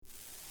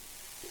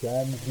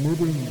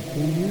Transmitting to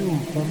you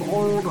from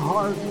Old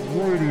Heart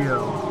Radio.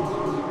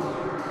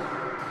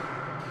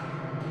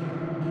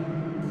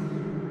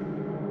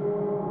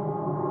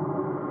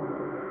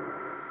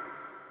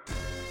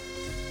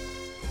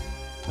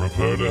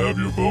 Prepare to have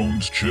your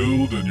bones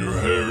chilled and your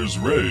hairs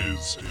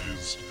raised.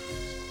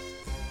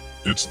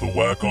 It's the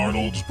Whack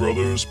Arnold's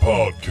Brothers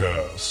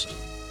podcast.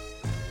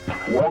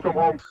 Welcome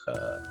home.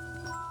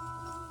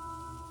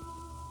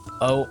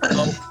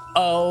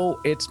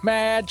 It's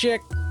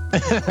magic.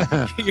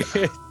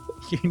 It's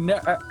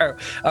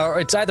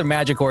either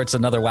magic or it's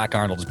another Whack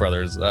Arnold's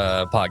Brothers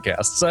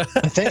podcast. So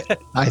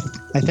I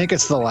think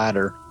it's the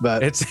latter,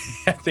 but I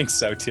think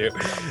so too.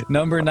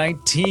 Number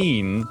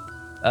 19.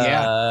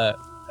 Yeah.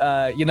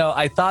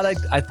 I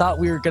thought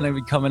we were gonna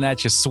be coming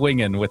at you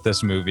swinging with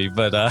this movie,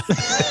 but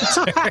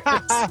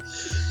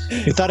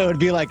you thought it would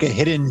be like a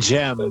hidden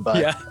gem, but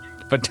yeah.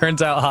 But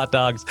turns out, hot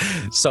dogs,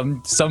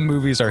 some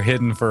movies are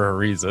hidden for a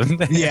reason.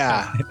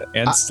 Yeah.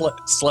 And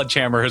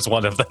Sledgehammer is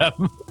one of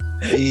them.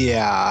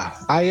 Yeah.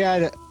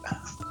 I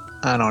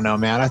don't know,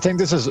 man. I think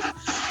this is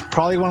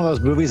probably one of those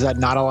movies that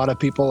not a lot of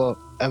people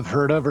have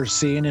heard of or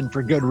seen, and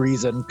for good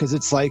reason, because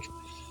it's like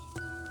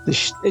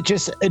it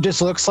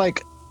just looks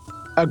like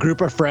a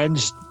group of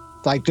friends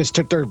like just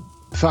took their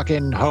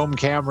fucking home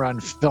camera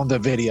and filmed a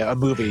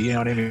movie. You know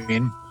what I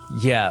mean?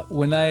 Yeah,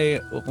 when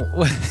I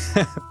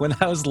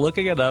was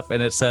looking it up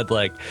and it said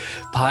like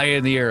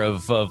pioneer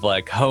of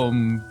like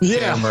home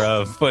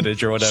camera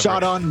footage or whatever,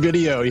 shot on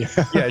video,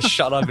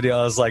 shot on video.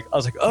 I was like,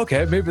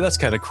 okay, maybe that's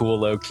kind of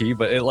cool, low key,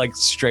 but it like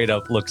straight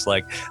up looks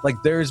like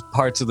there's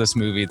parts of this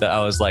movie that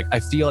I was like,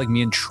 I feel like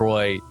me and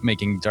Troy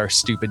making our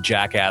stupid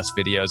jackass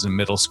videos in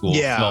middle school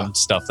filmed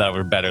stuff that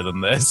were better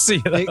than this.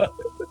 You know?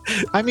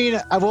 I mean,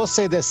 I will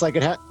say this, like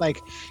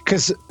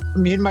because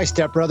me and my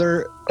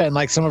stepbrother and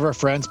like some of our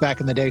friends back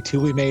in the day too,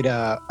 we made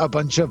a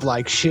bunch of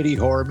like shitty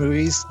horror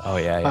movies. Oh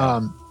yeah.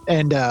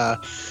 And I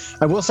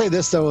will say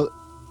this though,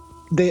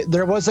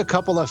 there was a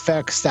couple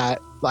effects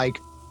that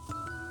like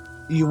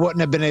you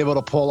wouldn't have been able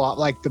to pull off,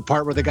 like the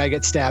part where the guy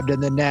gets stabbed in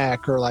the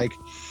neck, or like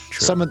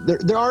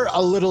there are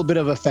a little bit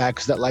of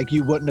effects that like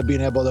you wouldn't have been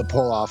able to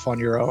pull off on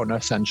your own,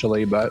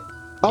 essentially, but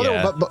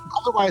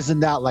otherwise than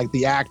that, like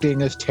the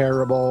acting is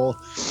terrible.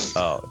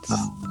 Oh,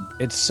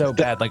 it's so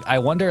bad. Like I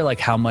wonder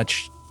like how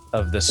much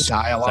of this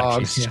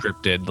dialogue was actually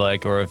scripted,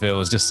 like, or if it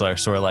was just like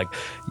sort of like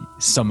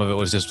some of it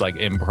was just like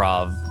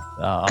improv.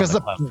 Because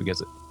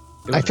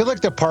I feel like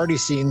the party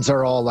scenes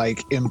are all like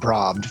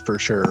improv for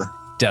sure.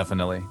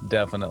 Definitely.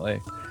 But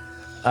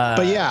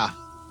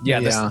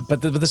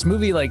this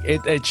movie, like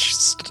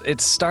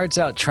it starts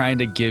out trying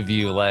to give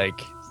you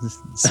like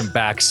some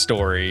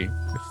backstory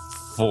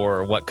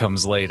for what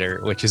comes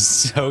later, which is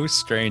so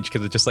strange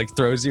because it just like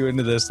throws you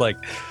into this like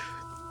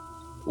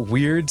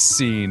weird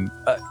scene.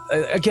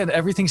 Again,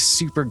 everything's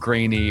super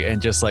grainy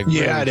and just like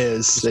it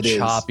is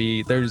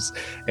choppy. There's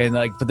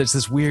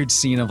this weird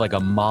scene of like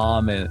a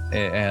mom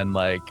and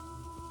like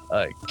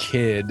a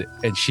kid,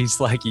 and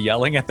she's like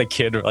yelling at the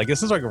kid. Like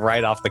this is like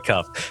right off the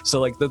cuff. So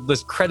like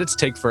the credits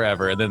take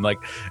forever, and then like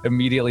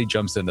immediately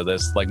jumps into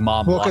this like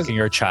mom locking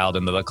her child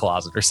into the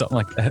closet or something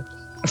like that.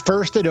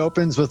 First, it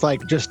opens with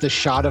like just a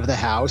shot of the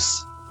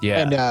house. Yeah.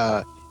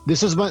 And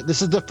this is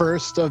the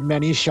first of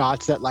many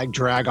shots that like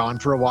drag on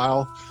for a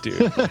while.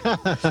 Dude,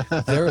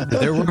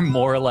 there were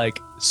more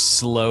like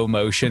slow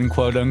motion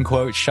quote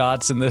unquote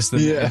shots in this than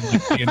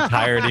the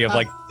entirety of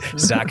like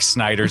Zack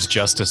Snyder's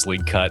Justice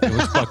League cut. It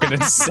was fucking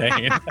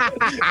insane.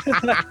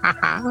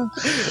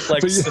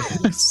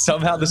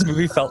 Somehow this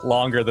movie felt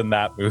longer than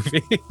that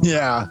movie.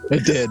 Yeah,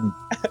 it did.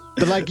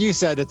 But like you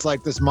said, it's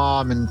like this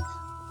mom, and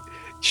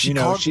she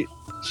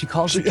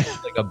calls him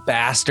like a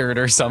bastard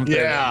or something.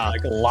 Yeah,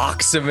 and, like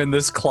locks him in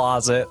this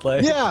closet.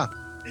 Like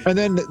and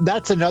then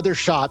that's another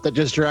shot that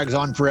just drags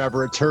on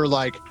forever. It's her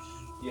like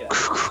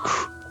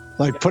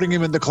putting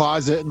him in the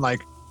closet, and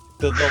like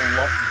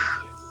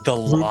the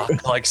lock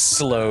like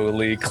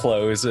slowly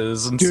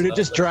closes. And dude, it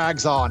just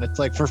drags on. It's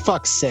like, for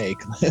fuck's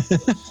sake.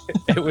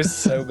 It was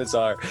so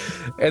bizarre.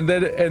 And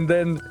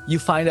then you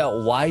find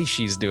out why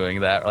she's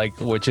doing that, like,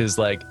 which is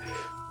like,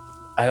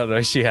 I don't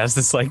know, she has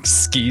this like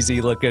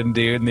skeezy looking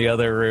dude in the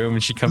other room,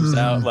 and she comes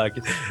out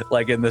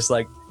like in this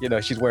like, you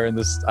know, she's wearing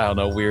this, I don't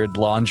know, weird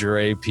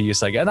lingerie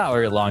piece, like not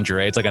really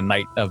lingerie, it's like a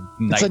nighttime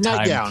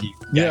nightgown. Piece.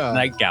 Yeah,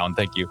 nightgown,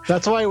 thank you.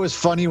 That's why it was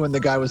funny when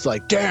the guy was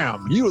like,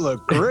 damn, you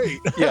look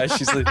great. Yeah,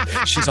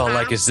 she's all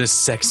like, is this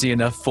sexy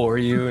enough for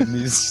you? And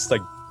he's just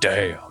like,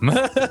 damn.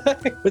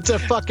 It's a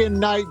fucking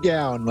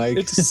nightgown. Like,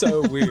 it's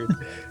so weird.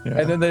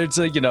 And then there's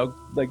like,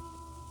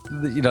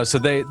 so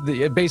they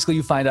basically,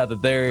 you find out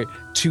that they're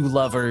two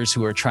lovers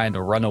who are trying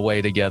to run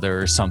away together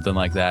or something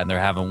like that, and they're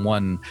having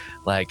one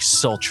like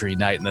sultry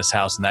night in this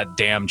house, and that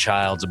damn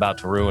child's about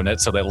to ruin it,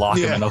 so they lock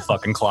him in a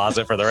fucking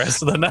closet for the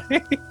rest of the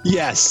night.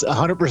 Yes,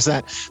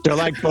 100%. They're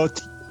like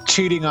both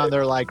cheating on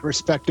their like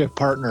respective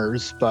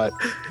partners, but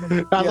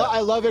I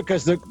love it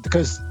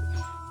because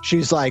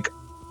she's like,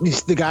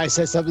 the guy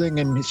says something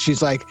and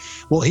she's like,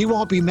 well, he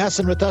won't be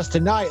messing with us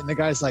tonight. And the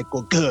guy's like,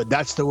 well, good.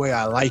 That's the way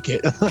I like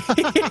it.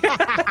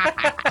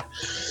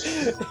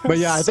 But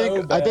yeah, I So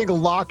think bad.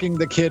 locking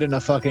the kid in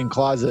a fucking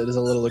closet is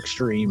a little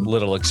extreme.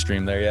 Little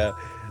extreme there, yeah.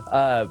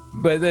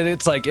 But then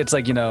it's like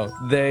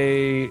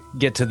they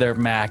get to their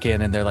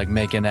mackin' and they're like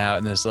making out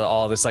and there's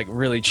all this like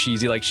really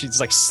cheesy, like she's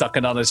like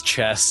sucking on his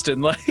chest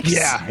and like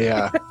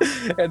Yeah.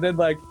 and then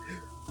like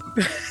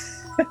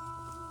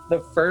the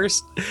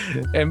first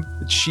and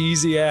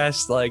cheesy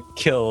ass like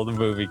kill the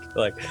movie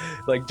like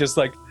just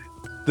like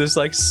this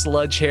like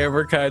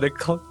sledgehammer kind of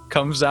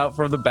comes out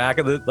from the back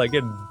of the like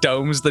and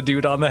domes the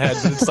dude on the head.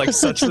 And it's like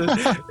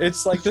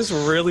it's like this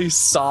really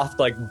soft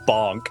like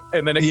bonk,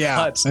 and then it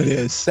cuts. It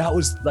is. That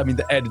was, I mean,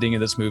 the editing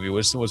in this movie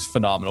was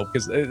phenomenal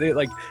because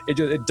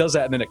it does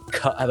that and then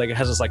it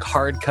has this like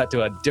hard cut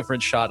to a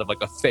different shot of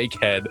like a fake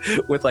head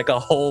with like a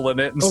hole in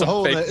it and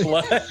some fake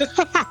blood.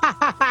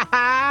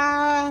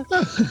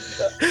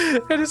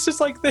 And it's just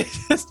like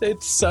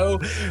it's so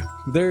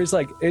there's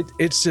like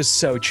it's just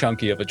so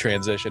chunky of a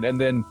transition, and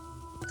then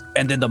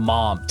the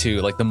mom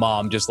too, like the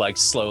mom just like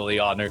slowly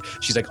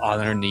she's like on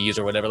her knees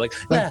or whatever, like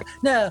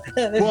no.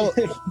 Well,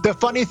 the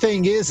funny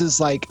thing is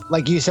like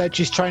you said,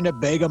 she's trying to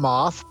beg him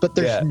off, but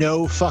there's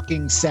no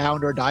fucking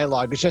sound or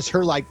dialogue. It's just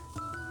her like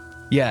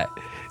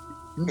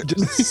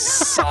just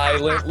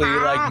silently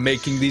like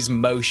making these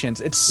motions.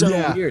 It's so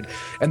weird,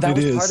 and that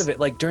was part of it.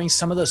 Like during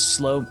some of the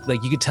slow,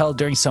 like you could tell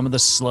during some of the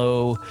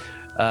slow,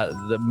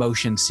 the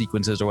motion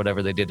sequences or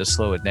whatever they did to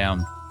slow it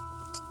down,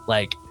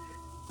 like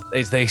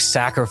they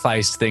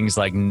sacrificed things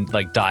like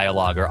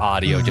dialogue or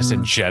audio just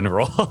in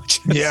general.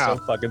 So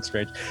fucking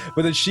strange.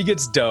 But then she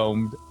gets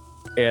domed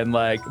and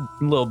like a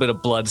little bit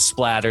of blood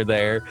splatter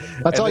there.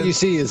 That's all you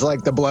see is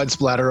like the blood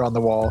splatter on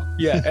the wall.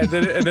 Yeah, and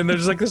then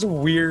there's like this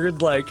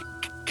weird like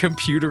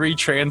computery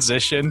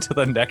transition to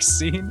the next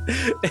scene.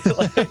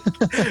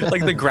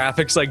 like the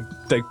graphics like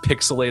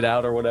pixelate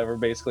out or whatever,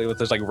 basically, with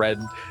this like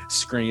red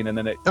screen, and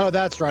then it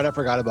that's right, I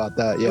forgot about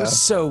that. It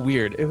was so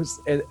weird. It was,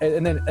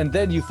 and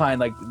then you find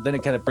like then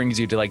it kind of brings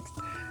you to like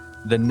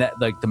the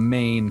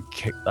main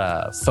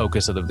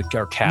focus of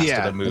the cast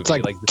of the movie. It's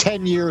like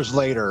 10 years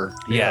later.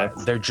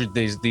 They're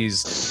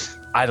these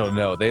I don't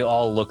know, they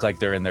all look like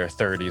they're in their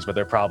 30s, but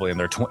they're probably in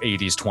their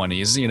 80s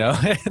 20s, you know.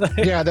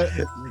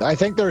 I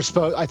think they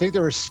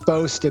were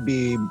supposed to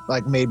be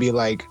like maybe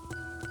like,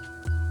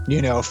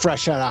 you know,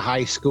 fresh out of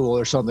high school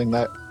or something.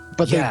 They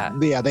look in their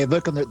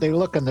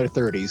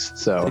 30s,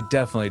 so they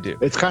definitely do.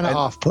 It's kind of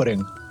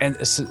off-putting, and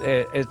it's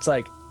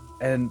like,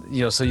 and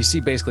you know, so you see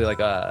basically like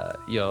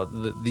you know,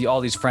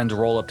 all these friends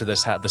roll up to the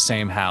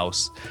same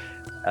house,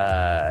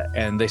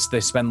 and they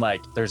spend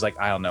like, there's like,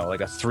 I don't know,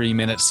 like a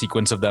 3-minute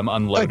sequence of them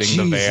unloading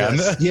the van.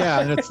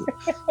 And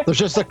there's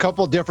just a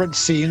couple different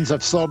scenes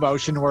of slow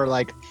motion where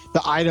like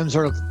the items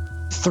are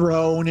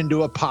thrown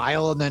into a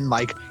pile and then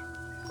like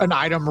an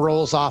item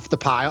rolls off the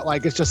pile.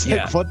 Like it's just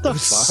like, what the fuck?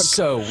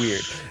 So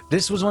weird.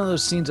 This was one of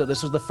those scenes that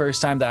this was the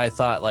first time that I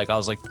thought, like, I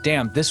was like,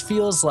 damn, this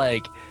feels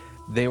like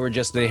they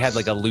had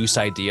like a loose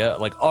idea,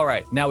 like, all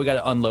right, now we got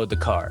to unload the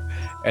car,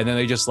 and then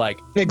they just like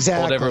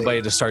told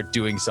everybody to start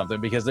doing something,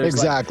 because there's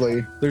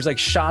there's like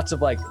shots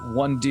of like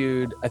one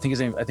dude, I think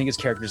his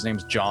character's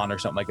name's John or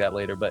something like that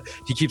later, but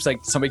he keeps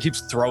like, somebody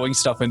keeps throwing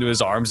stuff into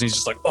his arms and he's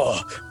just like,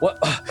 oh,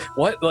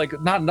 what, like,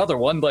 not another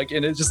one, like,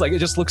 and it's just like, it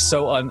just looks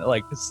so I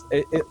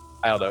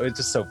don't know, it's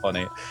just so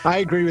funny. I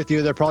agree with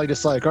you. They're probably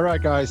just like, all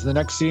right guys, the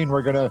next scene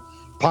we're gonna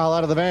pile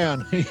out of the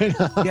van.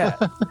 Yeah.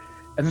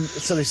 And then,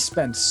 so they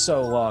spend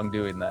so long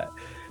doing that.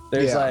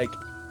 There's like,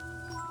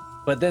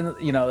 but then,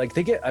 you know, like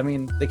they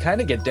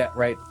kind of get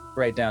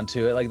right down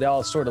to it. Like they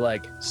all sort of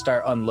like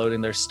start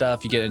unloading their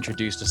stuff. You get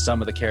introduced to some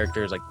of the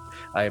characters. Like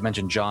I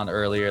mentioned John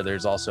earlier.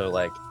 There's also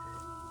like,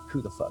 who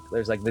the fuck?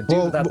 There's like the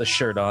dude without the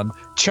shirt on.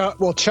 Chuck.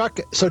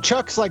 So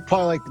Chuck's like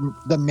probably like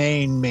the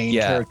main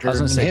character. I was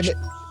gonna say,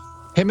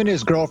 him and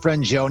his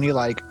girlfriend Joni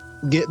like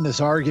get in this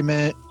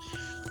argument,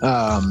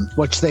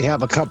 which they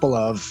have a couple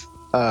of.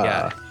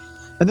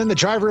 And then the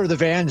driver of the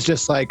van's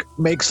just like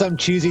makes some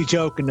cheesy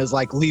joke and is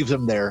like, leaves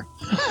him there.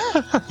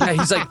 Yeah,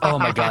 he's like, oh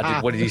my God,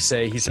 dude, what did he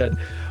say? He said,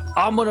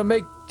 I'm going to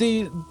make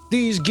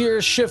these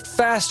gears shift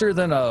faster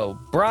than a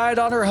bride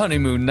on her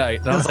honeymoon night.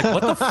 And I was like,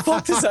 what the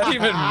fuck does that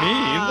even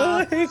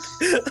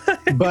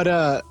mean?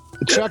 But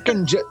Chuck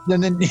and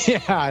then,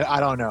 I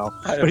don't know.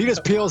 But he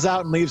just peels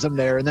out and leaves him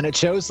there. And then it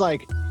shows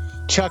like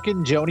Chuck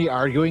and Joni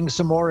arguing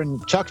some more,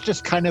 and Chuck's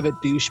just kind of a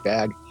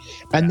douchebag.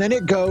 And then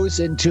it goes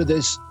into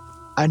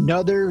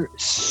another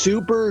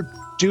super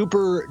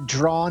duper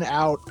drawn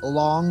out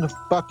long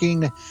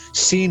fucking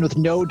scene with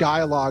no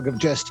dialogue of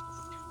just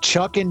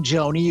Chuck and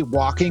Joni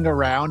walking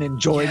around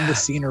enjoying the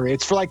scenery.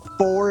 It's for like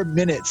 4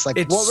 minutes. Like,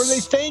 what were they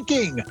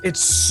thinking?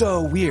 It's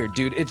so weird,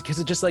 dude. Because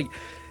it just like,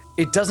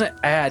 it doesn't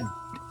add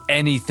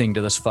anything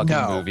to this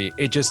fucking movie.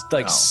 It just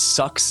like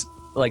sucks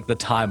like the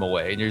time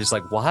away, and you're just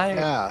like, why?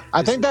 Yeah,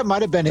 I think that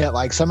might have been it.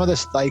 Like some of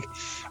this, like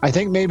I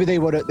think maybe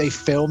they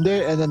filmed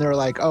it and then they're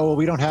like, oh, well,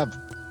 we don't have,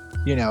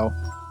 you know,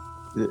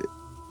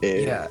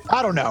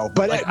 I don't know,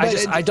 but like,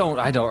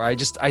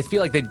 I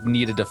feel like they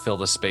needed to fill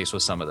the space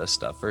with some of this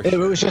stuff. It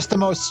was just the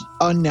most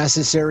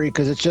unnecessary,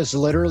 because it's just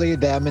literally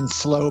them in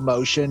slow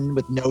motion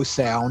with no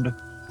sound.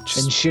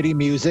 and shitty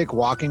music,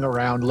 walking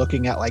around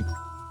looking at like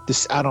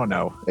this. I don't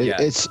know.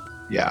 It's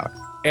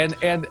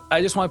And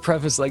I just want to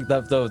preface like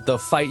the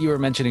fight you were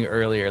mentioning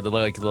earlier, the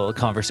like little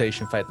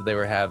conversation fight that they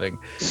were having,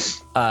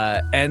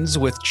 ends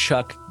with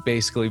Chuck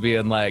basically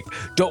being like,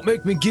 "Don't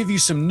make me give you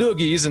some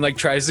noogies," and like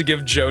tries to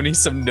give Joni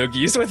some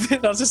noogies with it.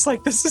 And I was just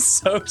like, this is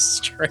so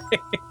strange.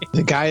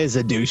 The guy is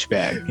a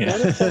douchebag. Yeah.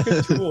 What a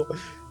fucking tool.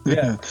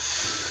 Yeah.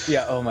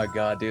 Oh my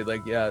god, dude.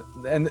 Like, yeah.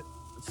 And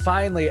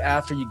finally,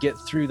 after you get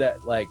through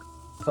that like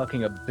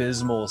fucking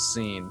abysmal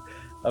scene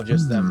of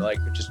just them, like,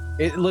 just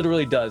it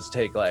literally does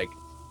take like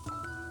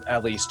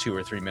at least 2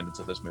 or 3 minutes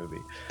of this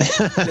movie,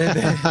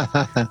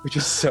 which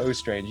is so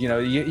strange. You know,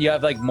 you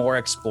have like more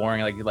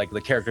exploring, like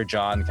the character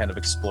John kind of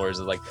explores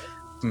it, like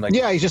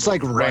yeah, he's just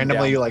like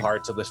randomly like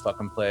parts of this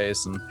fucking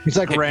place, and he's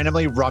like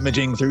randomly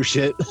rummaging through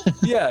shit.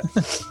 Yeah,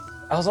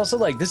 I was also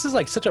like, this is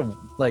like such a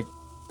like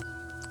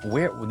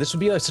weird. This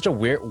would be like such a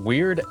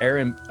weird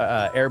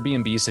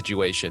Airbnb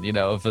situation. You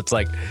know, if it's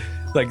like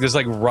this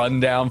like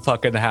rundown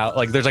fucking house,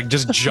 like there's like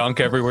just junk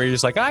everywhere. You're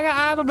just like,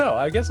 I don't know.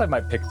 I guess I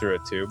might pick through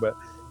it too, but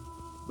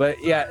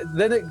yeah,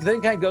 then it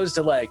kind of goes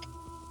to like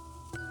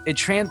it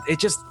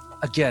just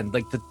again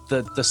like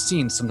the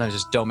scenes sometimes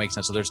just don't make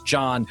sense. So there's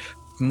John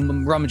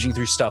rummaging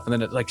through stuff, and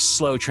then it like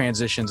slow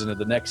transitions into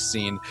the next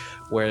scene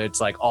where it's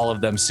like all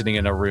of them sitting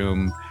in a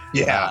room,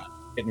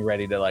 getting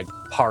ready to like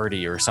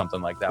party or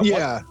something like that.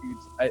 Yeah,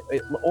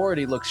 it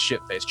already looks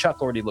shit-faced.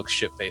 Chuck already looks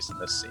shit-faced in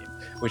this scene,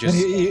 which is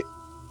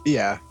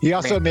he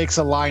also makes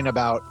a line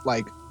about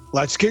like,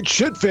 let's get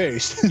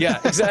shit-faced.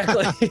 Yeah,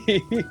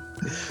 exactly.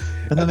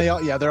 And then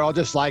they're all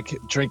just like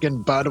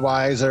drinking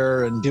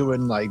Budweiser and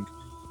doing like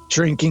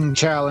drinking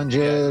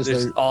challenges. Yeah,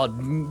 they're all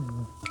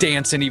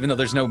dancing even though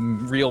there's no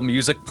real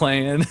music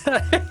playing.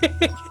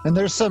 And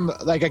there's some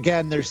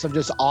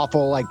just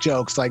awful like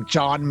jokes. Like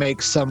John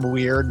makes some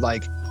weird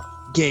like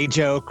gay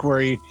joke where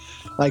he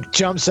like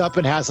jumps up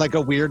and has like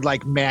a weird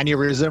like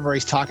mannerism where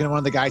he's talking to one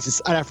of the guys.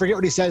 And I forget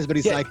what he says, but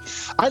he's like,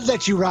 "I'd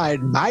let you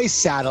ride my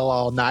saddle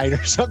all night"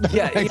 or something.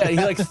 Yeah, he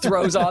like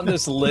throws on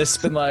this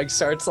lisp and like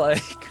starts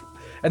like,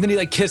 and then he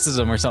like kisses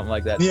him or something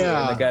like that.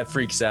 Yeah, and the guy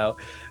freaks out.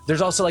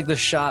 There's also like the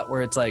shot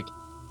where it's like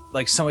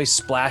somebody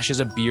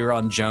splashes a beer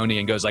on Joni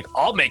and goes like,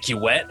 "I'll make you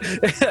wet."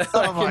 Like,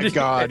 oh my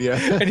god, yeah.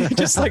 And he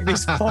just like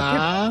these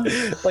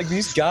fucking like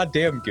these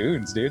goddamn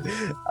goons, dude.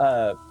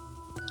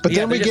 But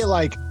then we get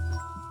like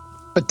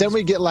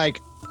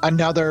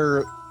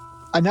another,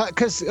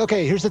 because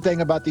okay, here's the thing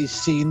about these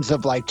scenes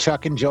of like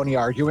Chuck and Joni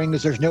arguing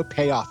is there's no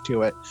payoff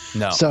to it.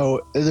 No.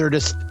 So they're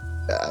just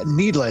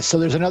needless. So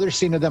there's another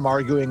scene of them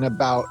arguing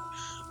about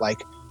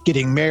like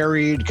getting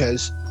married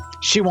because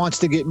she wants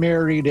to get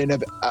married, and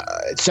it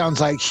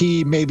sounds like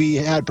he maybe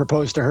had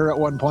proposed to her at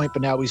one point,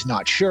 but now he's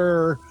not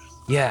sure.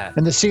 Yeah.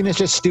 And the scene is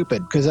just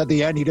stupid because at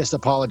the end he just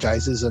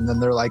apologizes, and then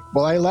they're like,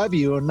 "Well, I love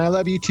you, and I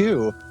love you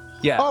too."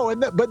 Yeah. Oh,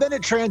 but then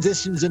it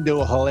transitions into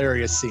a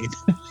hilarious scene.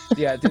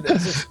 Yeah, dude,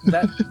 that's just,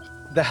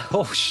 that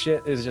whole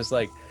shit is just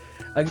like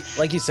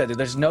you said, dude,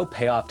 there's no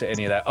payoff to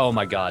any of that. Oh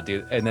my god,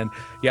 dude. And then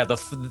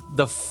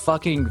the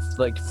fucking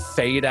like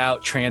fade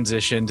out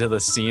transition to the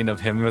scene of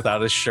him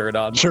without his shirt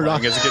on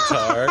playing his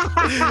guitar.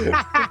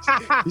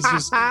 He's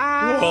just,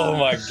 oh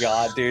my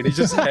god, dude. He's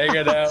just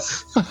hanging out,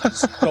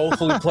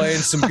 soulfully playing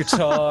some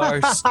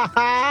guitars,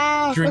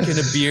 drinking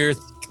a beer,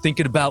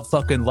 thinking about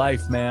fucking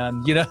life,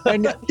 man. You know,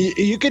 and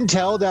you can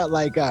tell that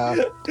like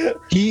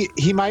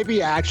he might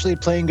be actually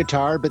playing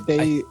guitar, but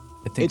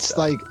it's so.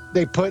 Like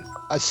they put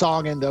a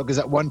song in though, because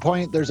at one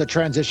point there's a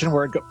transition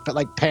where it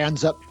like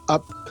pans up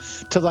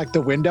to like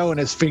the window, and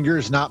his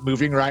fingers not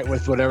moving right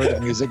with whatever the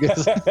music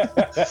is.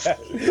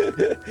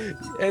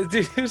 And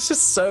dude, it's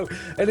just so.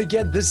 And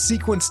again, this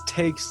sequence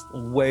takes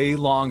way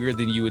longer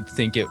than you would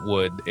think it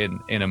would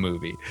in a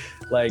movie.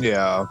 Like,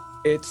 yeah,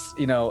 it's,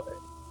 you know,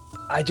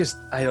 I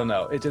don't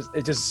know.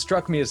 It just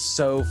struck me as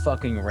so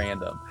fucking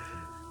random.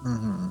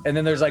 Mm-hmm. And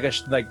then there's like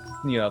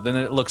then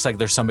it looks like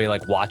there's somebody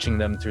like watching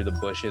them through the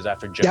bushes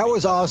after Joni. That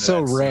was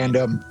also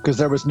random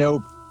because it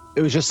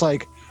was just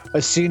like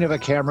a scene of a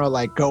camera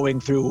like going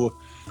through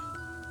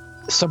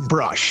some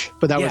brush,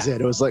 but that was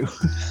it. It was like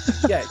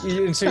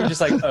and so you're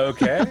just like,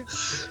 okay.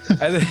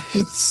 And then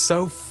it's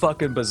so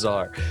fucking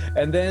bizarre.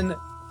 And then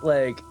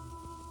like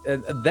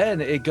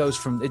then it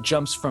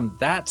jumps from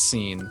that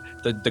scene,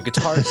 the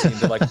guitar scene,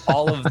 to like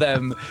all of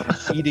them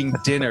eating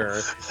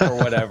dinner or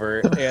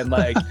whatever, and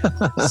like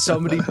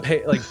somebody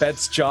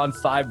bets John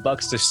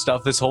 $5 to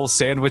stuff this whole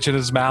sandwich in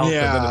his mouth,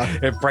 and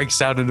then it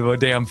breaks out into a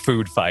damn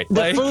food fight.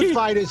 The food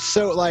fight is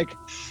so like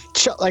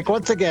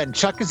once again,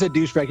 Chuck is a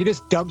douchebag. He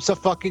just dumps a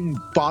fucking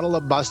bottle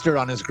of mustard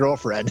on his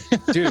girlfriend.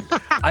 Dude,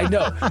 I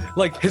know.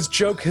 Like his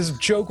joke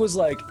was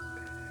like,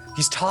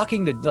 he's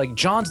talking to like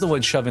John's the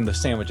one shoving the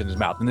sandwich in his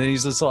mouth, and then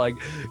he's just like,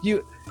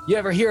 you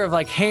ever hear of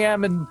like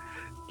ham and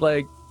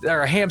like,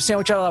 or a ham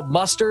sandwich out of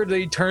mustard? And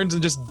he turns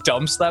and just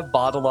dumps that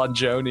bottle on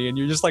Joni, and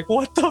you're just like,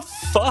 what the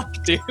fuck,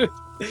 dude?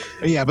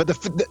 Yeah, but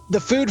the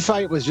food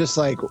fight was just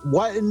like,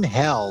 what in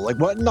hell? Like,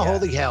 what in the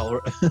holy hell?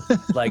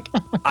 Like,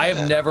 I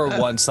have never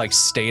once like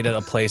stayed at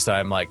a place that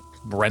I'm like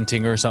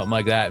renting or something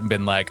like that and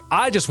been like,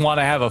 I just want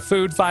to have a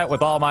food fight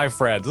with all my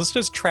friends. Let's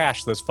just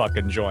trash this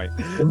fucking joint.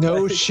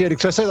 No shit,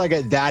 especially like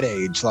at that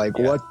age. Like,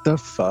 Yeah. what the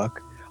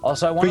fuck?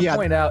 Also, I want to yeah.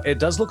 point out, it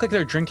does look like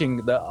they're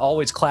drinking the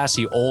always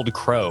classy Old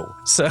Crow.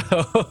 So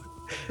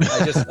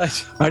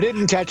I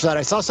didn't catch that.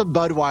 I saw some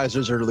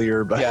Budweisers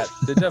earlier, but yeah,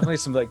 there's definitely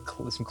some like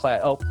some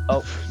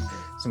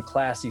some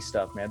classy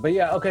stuff, man. But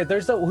yeah, okay.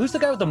 Who's the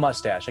guy with the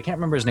mustache? I can't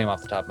remember his name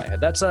off the top of my head.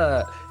 That's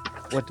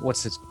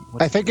what's his?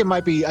 I think it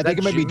might be. I think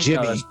it might be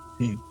Jimmy?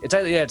 Jimmy. No,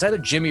 it's either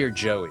Jimmy or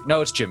Joey.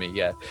 No, it's Jimmy.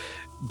 Yeah,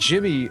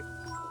 Jimmy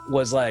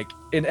was like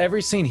in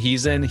every scene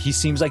he's in, he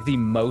seems like the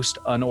most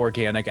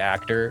unorganic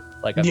actor.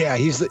 Like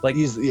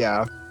he's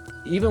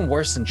even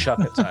worse than Chuck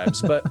at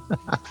times. but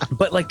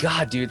like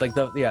God, dude, like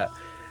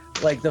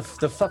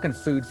the fucking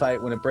food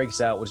fight when it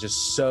breaks out was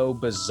just so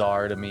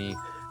bizarre to me.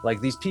 Like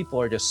these people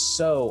are just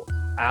so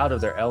out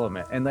of their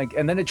element, and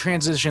then it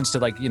transitions to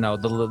like, you know,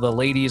 the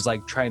ladies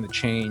like trying to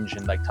change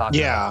and like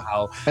talking about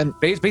how and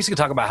basically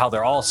talk about how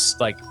they're all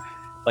like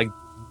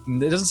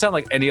it doesn't sound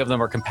like any of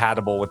them are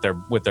compatible with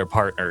their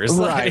partners.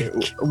 right.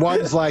 Like,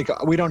 One's like,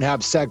 we don't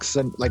have sex,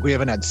 and like we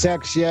haven't had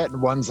sex yet,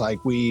 and one's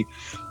like, we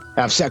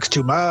have sex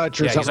too much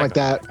or yeah, something like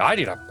that. I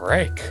need a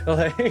break.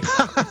 Like,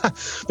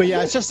 But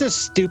yeah, it's just this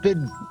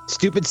stupid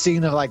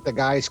scene of like the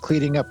guys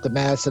cleaning up the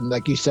mess, and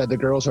like you said, the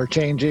girls are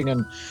changing,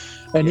 and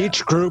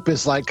each group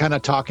is like kind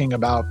of talking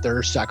about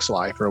their sex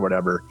life or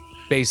whatever.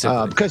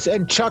 basically.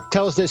 And Chuck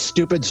tells this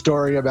stupid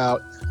story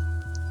about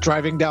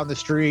driving down the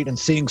street and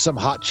seeing some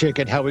hot chick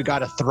and how we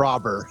got a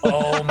throbber.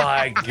 Oh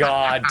my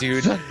God,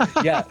 dude.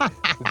 Yeah.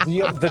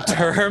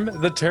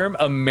 The term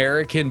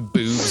American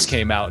boobs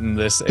came out in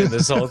this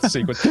whole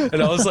sequence.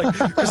 And I was like,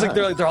 because like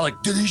they're all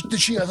like, did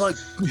she have like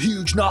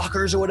huge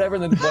knockers or whatever?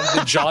 And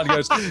then John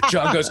goes,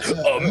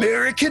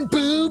 American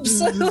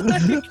boobs? Like,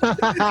 he's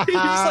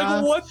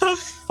like, what the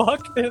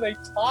fuck are they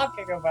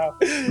talking about?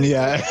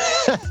 Yeah.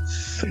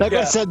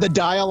 I said, the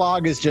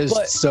dialogue is just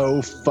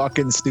so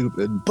fucking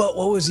stupid. But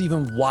what was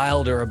even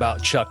wilder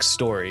about Chuck's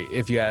story,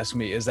 if you ask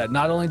me, is that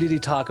not only did he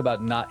talk about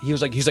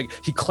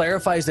he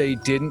clarifies that he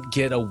didn't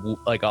get a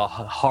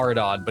hard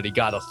on, but he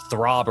got a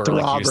throbber,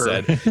 like you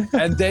said.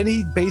 And then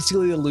he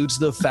basically alludes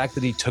to the fact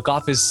that he took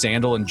off his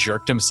sandal and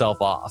jerked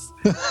himself off.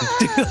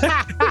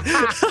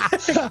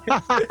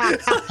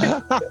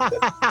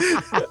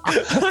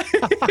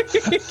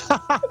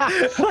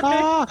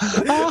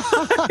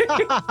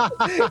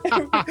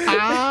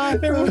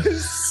 It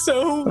was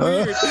so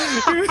weird.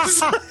 He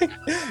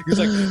was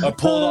like, I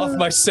pulled off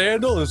my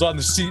sandal, it was on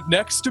the seat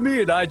next to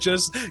me, and I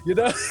just, you're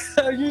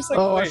just like,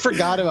 Oh, wait. I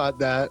forgot about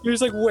that. You're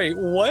just like, wait,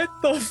 what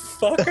the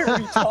fuck are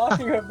we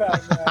talking about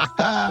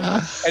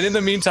now? And in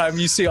the meantime,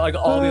 you see like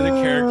all the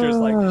other characters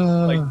like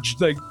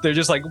they're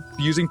just like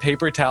using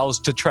paper towels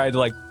to try to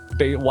like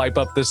wipe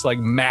up this like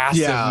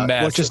massive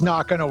mess, which is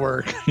not gonna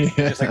work.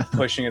 just like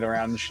pushing it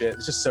around and shit.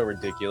 It's just so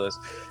ridiculous.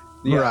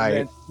 Yeah, right.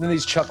 And then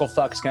these chuckle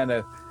fucks kind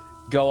of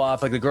go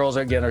off. Like the girls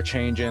are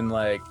changing,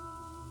 like,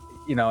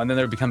 you know, and then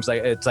there becomes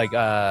like, it's like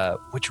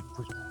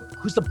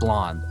who's the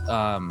blonde?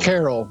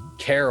 Carol.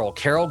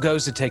 Carol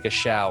goes to take a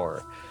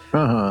shower.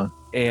 Uh-huh.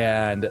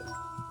 And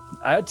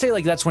I would say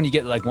like that's when you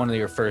get like one of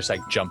your first like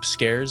jump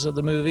scares of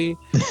the movie.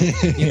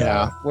 You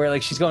know, where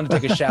like she's going to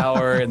take a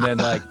shower and then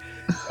like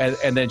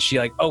and then she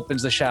like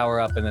opens the shower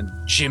up and then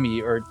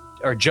Jimmy or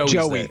Joey's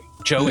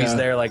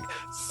there like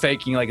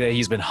faking like that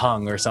he's been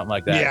hung or something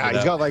like that. Yeah, you know?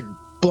 he's got like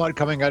blood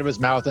coming out of his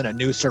mouth and a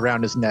noose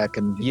around his neck,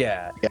 and he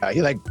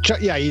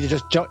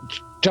just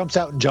jumps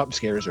out and jump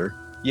scares her.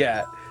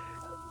 Yeah.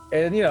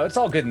 And you know, it's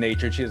all good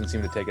natured. She doesn't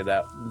seem to take it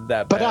that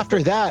bad. But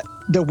after that,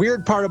 the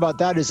weird part about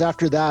that is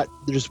after that,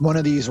 there's one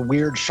of these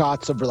weird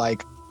shots of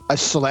like a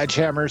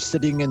sledgehammer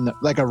sitting in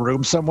like a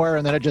room somewhere,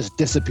 and then it just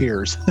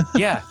disappears.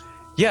 Yeah.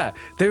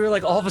 They were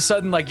like all of a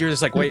sudden like you're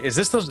just like, wait, is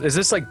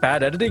this like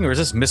bad editing or is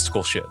this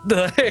mystical shit?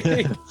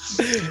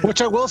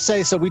 Which I will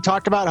say, so we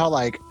talked about how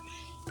like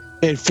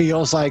it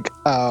feels like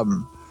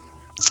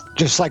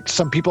just like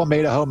some people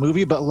made a whole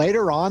movie, but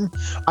later on,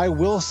 I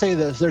will say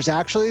this: there's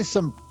actually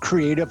some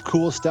creative,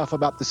 cool stuff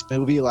about this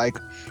movie, like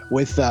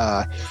with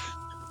like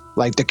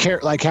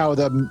like how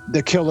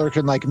the killer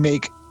can like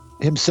make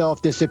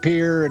himself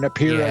disappear and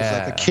appear as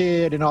like a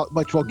kid and all,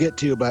 which we'll get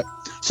to. But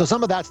so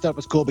some of that stuff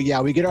was cool. But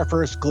yeah, we get our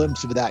first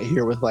glimpse of that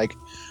here with like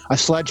a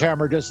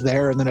sledgehammer just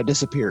there and then it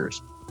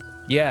disappears.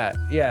 Yeah,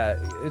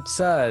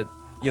 it's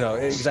you know,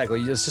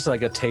 exactly. It's just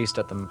like a taste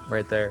at them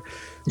right there.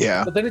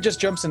 Yeah. But then it just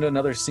jumps into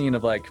another scene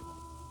of like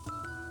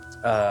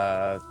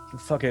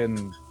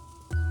fucking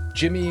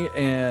Jimmy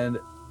and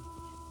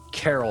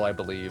Carol, I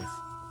believe,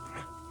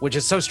 which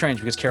is so strange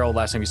because Carol,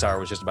 last time you saw her,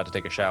 was just about to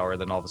take a shower.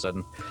 Then all of a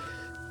sudden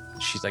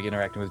she's like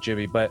interacting with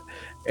Jimmy.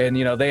 And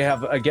you know, they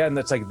have, again,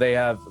 that's like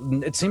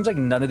it seems like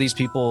none of these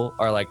people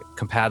are like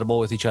compatible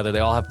with each other.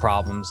 They all have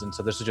problems. And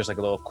so this is just like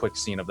a little quick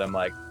scene of them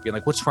like being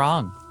like, what's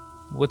wrong?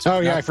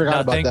 I forgot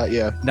about that.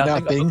 Yeah.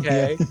 Nothing.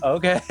 Okay. Yeah.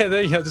 Okay. And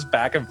then, you know, just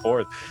back and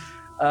forth.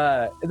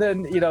 And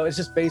then, you know, it's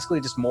just basically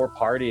just more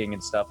partying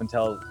and stuff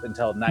until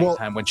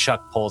nighttime when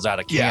Chuck pulls out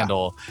a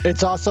candle.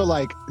 It's also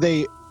like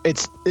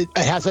it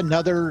has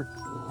another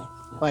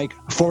like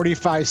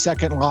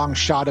 45-second long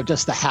shot of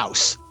just the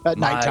house at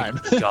nighttime.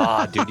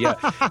 God, dude, yeah.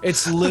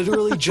 It's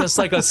literally just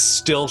like a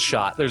still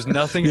shot. There's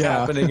nothing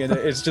happening in it.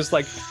 It's just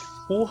like,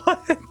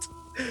 what?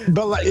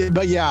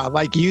 But yeah,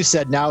 like you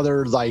said, now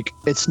they're like,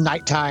 it's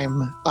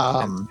nighttime.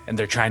 And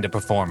they're trying to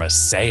perform a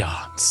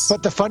seance.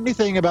 But the funny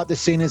thing about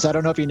this scene is, I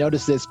don't know if you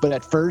noticed this, but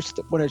at first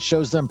when it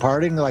shows them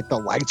partying, like the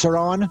lights are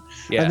on.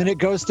 Yeah. And then it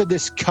goes to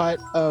this cut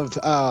of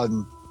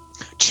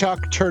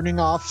Chuck turning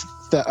off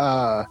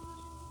the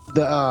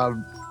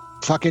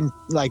fucking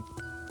like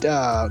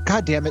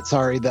god damn it,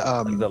 sorry, It's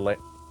like,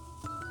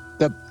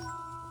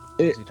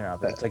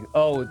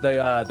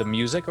 the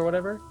music or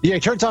whatever. Yeah, he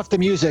turns off the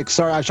music.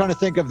 Sorry, I was trying to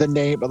think of the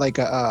name, but like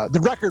the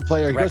record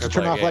player. He goes to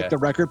turn off the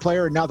record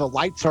player, and now the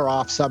lights are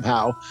off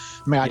somehow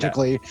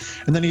magically.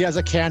 Yeah. And then he has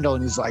a candle,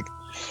 and he's like,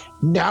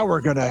 "Now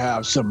we're gonna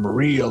have some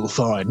real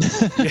fun."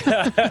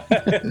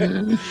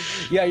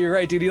 Yeah, you're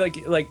right, dude. He like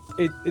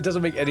it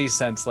doesn't make any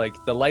sense.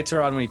 Like the lights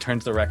are on when he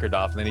turns the record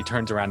off, and then he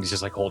turns around, and he's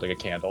just like holding a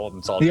candle, and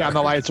it's all and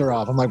the lights are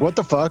off. I'm like, what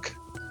the fuck?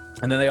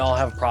 And then they all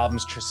have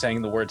problems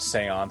saying the word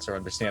seance or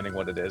understanding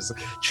what it is.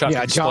 Chuck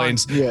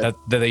explains that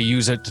they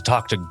use it to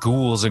talk to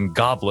ghouls and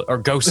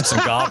ghosts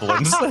and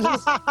goblins.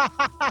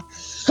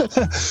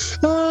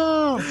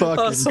 Oh,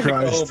 fucking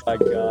Christ. Oh my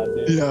God,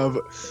 dude. Yeah,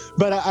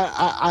 but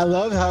I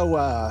love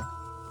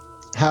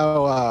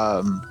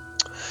how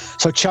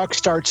so Chuck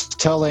starts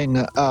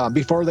telling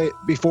before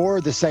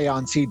the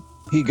seance,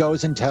 he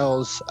goes and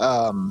tells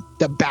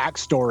the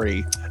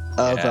backstory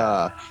of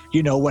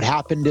what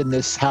happened in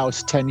this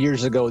house 10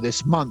 years ago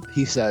this month,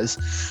 he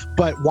says.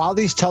 But while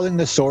he's telling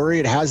the story,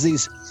 it has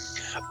these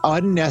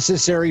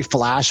unnecessary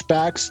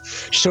flashbacks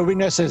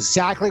showing us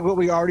exactly what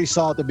we already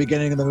saw at the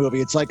beginning of the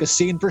movie. It's like a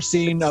scene for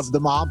scene of the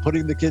mom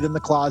putting the kid in the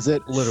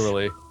closet.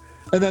 Literally.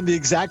 And then the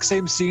exact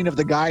same scene of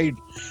the guy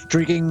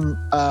drinking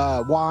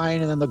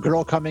wine, and then the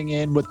girl coming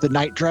in with the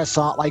night dress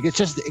on. Like, it's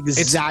just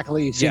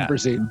exactly scene for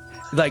scene.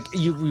 Like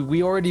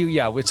we already,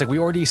 it's like we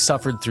already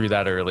suffered through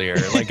that earlier.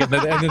 Like, and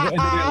then they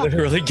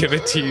literally give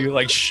it to you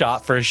like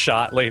shot for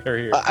shot later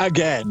here.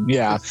 Again,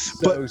 yeah. It's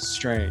so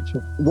strange.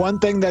 One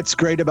thing that's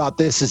great about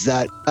this is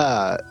that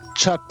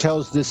Chuck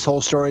tells this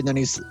whole story, and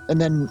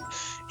then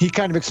he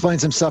kind of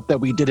explains some stuff that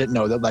we didn't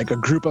know, that like a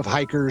group of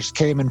hikers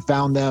came and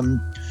found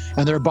them,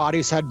 and their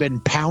bodies had been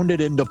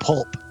pounded into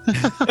pulp.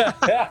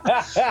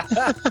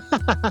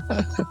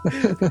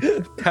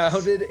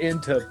 Pounded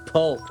into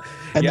pulp.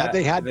 And that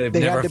they've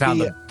never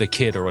found the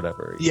kid or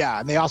whatever. Yeah,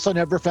 and they also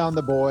never found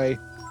the boy.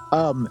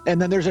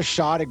 And then there's a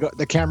shot,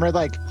 the camera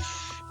like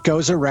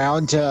goes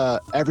around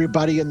to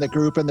everybody in the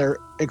group and their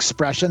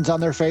expressions on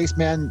their face.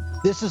 Man,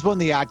 this is when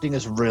the acting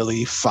is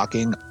really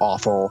fucking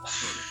awful.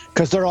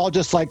 Because they're all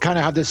just like kind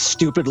of have this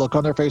stupid look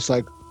on their face,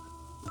 like,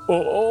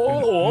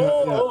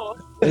 oh.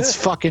 It's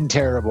fucking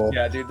terrible.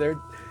 Yeah, dude,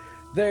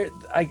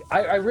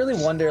 I really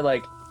wonder,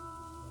 like,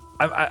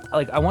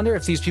 I wonder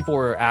if these people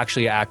were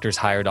actually actors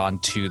hired on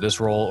to this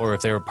role, or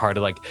if they were part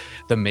of like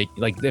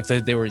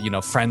if they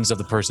were friends of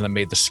the person that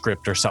made the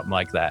script or something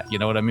like that. You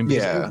know what I mean?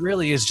 Because it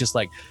really is just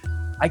like,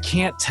 I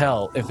can't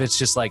tell if it's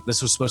just like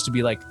this was supposed to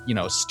be like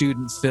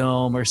student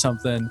film or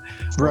something,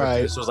 right?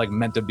 Or this was like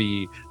meant to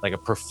be like a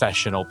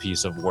professional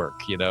piece of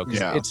work, Yeah,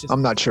 it's just,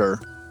 I'm not sure.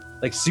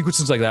 Like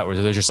sequences like that where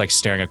they're just like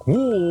staring like,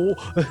 whoa.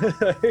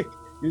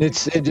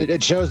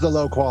 It shows the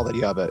low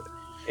quality of it.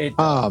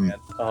 Oh my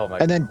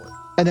God.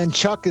 And then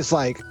Chuck is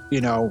like, he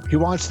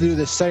wants to do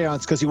this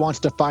seance because he wants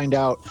to find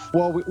out.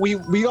 Well,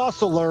 we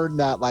also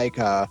learned that like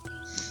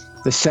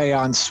the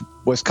seance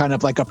was kind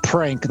of like a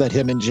prank that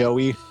him and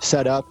Joey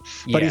set up.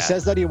 But he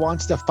says that he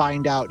wants to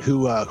find out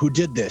who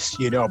did this,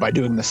 by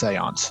doing the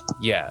seance.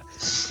 Yeah.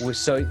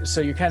 So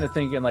you're kind of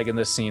thinking like in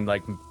this scene,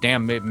 like,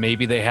 damn,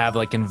 maybe they have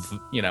like,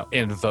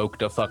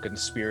 invoked a fucking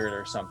spirit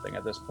or something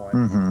at this point,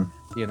 or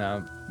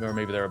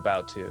maybe they're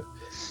about to.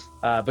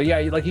 But yeah,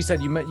 like you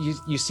said,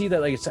 you see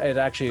that like it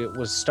actually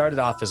was started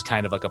off as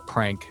kind of like a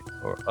prank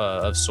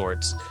of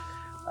sorts.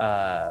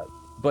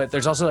 But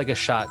there's also like a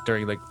shot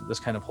during like this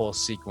kind of whole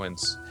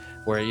sequence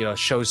where it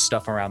shows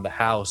stuff around the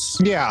house.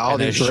 Yeah, all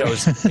and these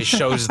it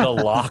shows the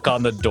lock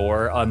on the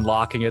door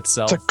unlocking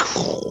itself. It's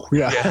like,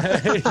 yeah.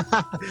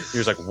 He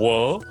was like,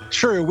 "Whoa!"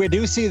 True, we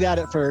do see that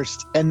at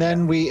first, and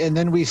then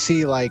we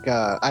see like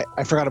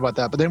I forgot about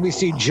that, but then we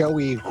see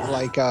Joey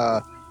like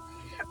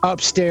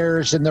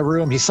upstairs in the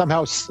room. He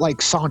somehow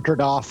like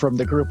sauntered off from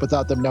the group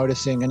without them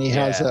noticing, and he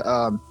has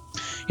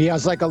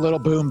like a little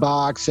boom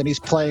box, and he's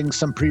playing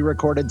some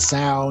pre-recorded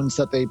sounds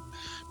that they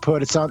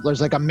put.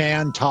 There's like a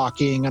man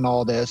talking and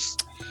all this.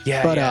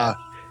 But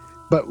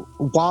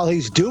while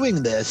he's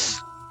doing this,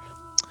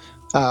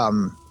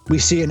 we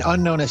see an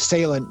unknown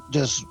assailant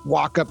just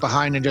walk up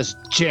behind and just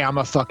jam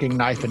a fucking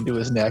knife into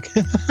his neck.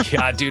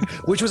 Yeah, dude,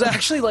 which was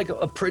actually like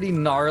a pretty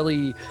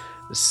gnarly.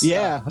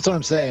 Yeah, that's what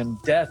I'm saying.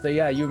 Death.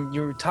 Yeah, you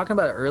were talking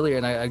about it earlier,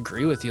 and I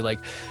agree with you. Like,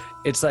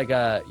 it's like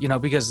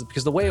because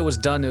the way it was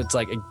done, it's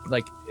like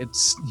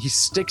he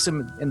sticks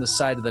him in the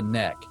side of the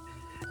neck,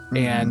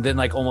 and then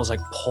like almost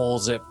like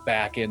pulls it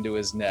back into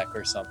his neck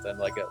or something.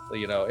 Like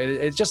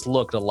it just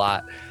looked a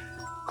lot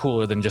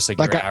cooler than just like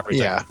your average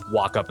like,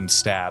 walk up and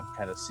stab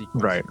kind of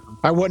sequence. Right.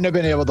 I wouldn't have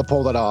been able to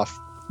pull that off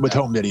with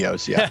home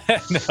videos. Yeah.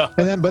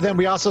 No. But then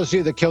we also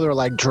see the killer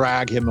like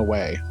drag him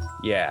away.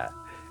 Yeah.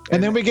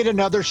 And then we get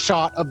another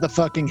shot of the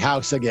fucking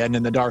house again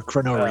in the dark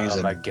for no reason.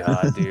 Oh my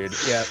god, dude.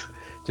 Yeah.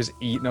 Just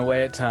eating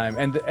away at time.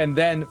 And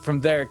then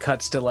from there it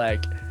cuts to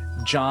like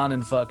John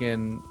and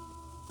fucking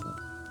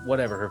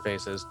whatever her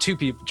face is. Two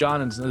people,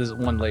 John and this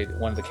one lady,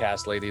 one of the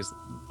cast ladies,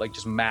 like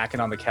just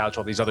macking on the couch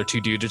while these other two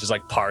dudes are just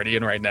like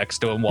partying right next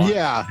to him.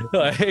 Yeah.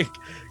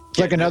 It's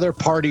like another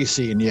party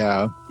scene.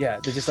 Yeah. Yeah.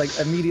 They just like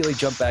immediately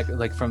jump back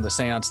like from the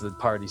seance to the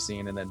party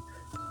scene. And then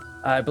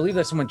I believe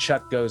that's when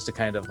Chuck goes to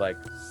kind of like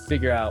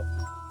figure out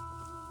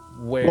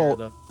where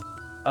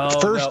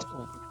first,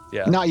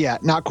 not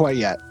yet, not quite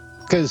yet.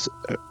 Because,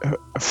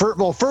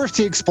 first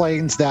he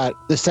explains that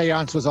the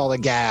seance was all a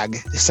gag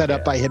set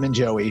up by him and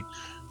Joey.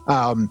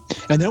 And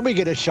then we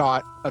get a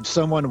shot of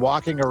someone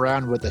walking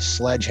around with a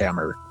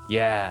sledgehammer.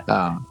 Yeah.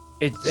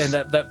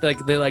 That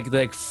like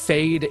they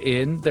fade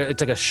in.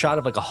 It's like a shot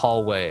of like a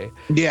hallway.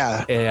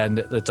 Yeah. And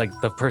it's like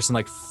the person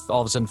like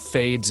all of a sudden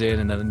fades in,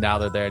 and then now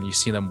they're there, and you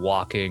see them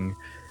walking.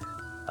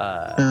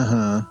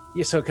 Yeah.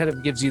 So it kind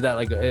of gives you that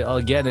like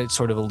again, it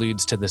sort of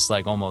alludes to this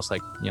like almost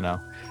like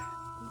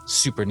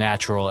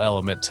supernatural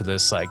element to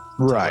this like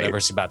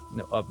whatever's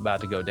about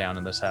to go down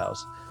in this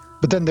house.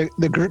 But then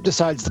the group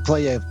decides to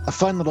play a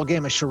fun little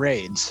game of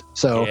charades.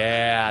 So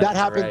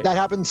that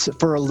happens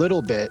for a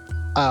little bit.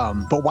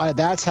 But while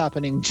that's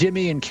happening,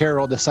 Jimmy and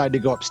Carol decide to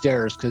go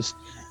upstairs because,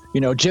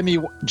 Carol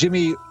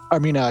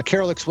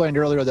explained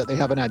earlier that they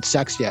haven't had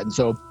sex yet, and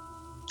so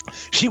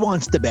she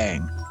wants to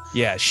bang.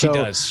 Yeah, she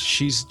does.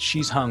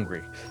 She's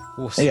hungry.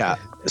 Yeah.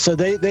 So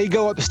they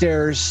go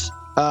upstairs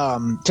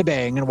to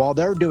bang, and while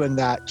they're doing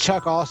that,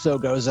 Chuck also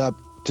goes up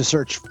to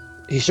search.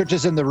 He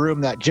searches in the room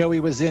that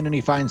Joey was in, and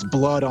he finds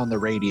blood on the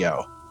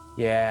radio.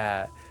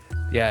 Yeah,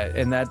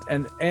 and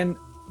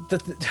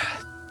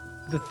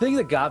the thing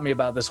that got me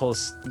about this whole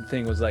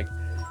thing was like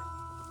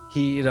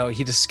he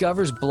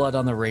discovers blood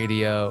on the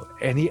radio,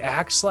 and he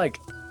acts like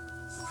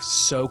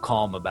so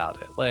calm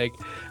about it, like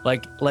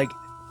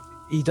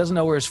he doesn't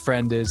know where his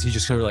friend is. He's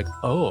just sort of like,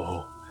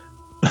 oh,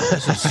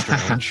 this is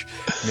strange.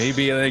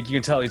 Maybe like you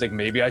can tell he's like,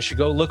 maybe I should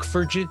go look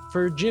for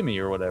Jimmy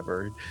or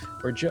whatever,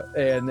 or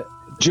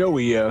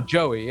Joey, yeah.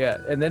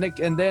 And then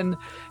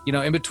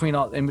in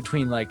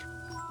between like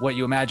what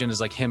you imagine is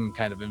like him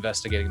kind of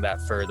investigating that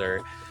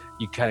further,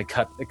 you kind of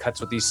it cuts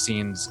with these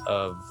scenes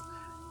of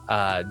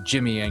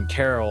Jimmy and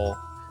Carol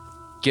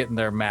getting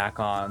their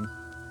Mac on,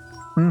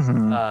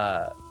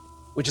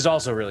 which is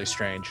also really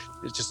strange.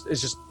 It's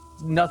just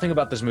nothing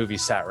about this movie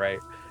sat right.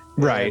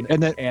 Right.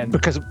 And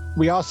because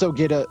we also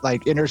get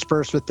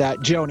interspersed with that,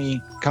 Joni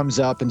comes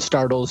up and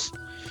startles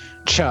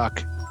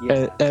Chuck,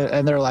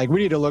 and they're like, we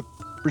need to look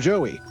for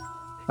Joey.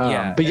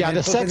 But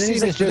the sex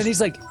scene is just...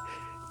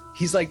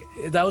 He's like,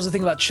 that was the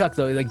thing about Chuck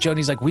though. Like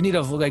Joni's like, we need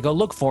to go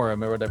look for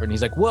him or whatever. And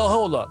he's like, well,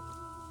 hold up.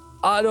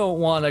 I don't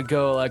want to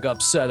go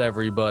upset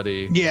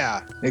everybody.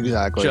 Yeah,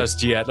 exactly.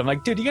 Just yet. I'm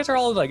like, dude, you guys are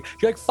all you're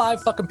like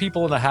 5 fucking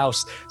people in the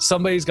house.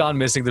 Somebody's gone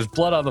missing. There's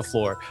blood on the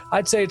floor.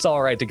 I'd say it's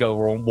all right to go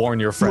warn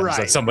your friends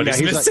that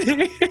somebody's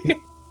missing.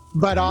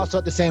 But also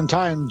at the same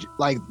time,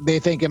 like they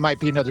think it might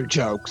be another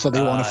joke, so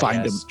they want to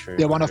find him.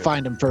 They want to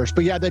find him first.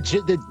 But yeah,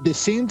 the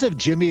scenes of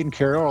Jimmy and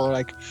Carol are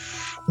like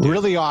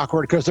really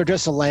awkward because they're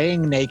just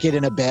laying naked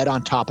in a bed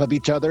on top of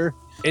each other.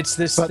 It's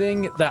this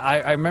thing that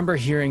I remember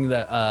hearing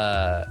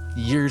that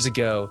years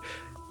ago.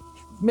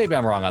 Maybe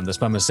I'm wrong on this,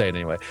 but I'm going to say it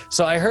anyway.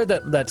 So I heard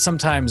that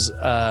sometimes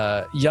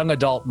young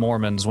adult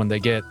Mormons, when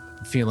they get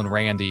feeling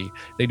randy,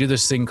 they do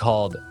this thing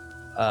called,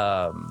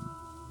 for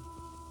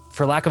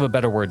lack of a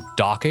better word,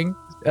 docking.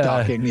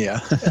 Docking, yeah.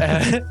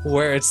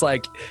 Where it's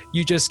like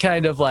you just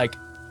kind of like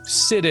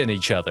sit in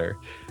each other.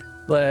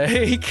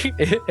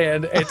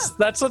 And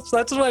that's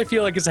what I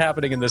feel like is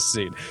happening in this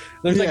scene.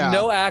 There's like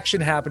no action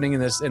happening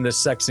in this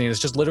sex scene. It's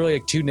just literally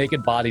like 2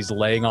 naked bodies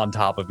laying on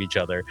top of each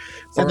other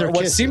for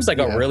what seems like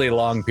a really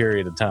long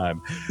period of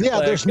time. Yeah,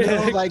 there's no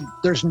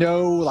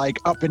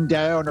up and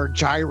down or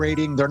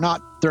gyrating. They're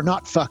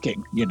not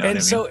fucking,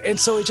 So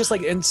it's just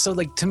like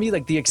to me,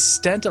 like the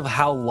extent of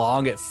how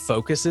long it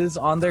focuses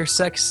on their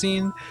sex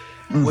scene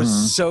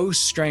was so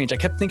strange. I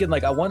kept thinking,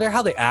 like, I wonder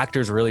how the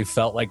actors really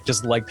felt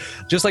just like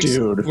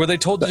Dude, were they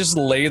told to just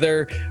lay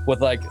there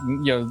with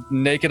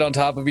naked on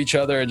top of each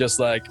other and just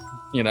every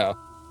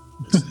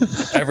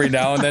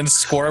now and then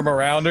squirm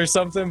around or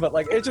something? But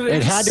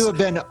it had to have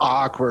been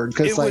awkward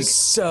because it was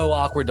so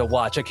awkward to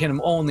watch. I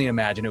can only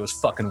imagine it was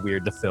fucking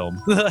weird to film.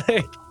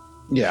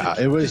 Yeah,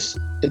 it was.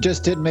 It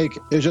just didn't make.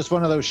 It was just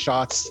one of those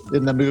shots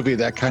in the movie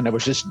that kind of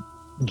was just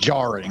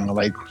jarring.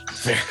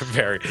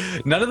 Very.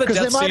 None of the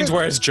death scenes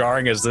were as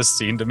jarring as this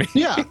scene to me.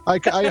 Yeah, I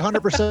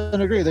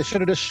 100% agree. They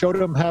should have just showed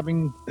them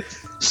having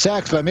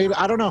sex, but maybe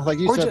I don't know. Like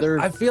you said,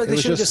 I feel like they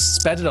should have just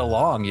sped it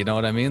along. You know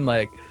what I mean?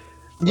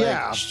 Like,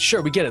 Yeah.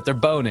 sure, we get it. They're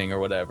boning or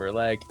whatever.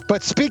 Like,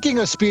 But speaking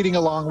of speeding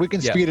along, we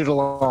can Yeah. speed it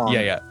along.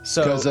 yeah.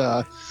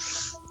 So,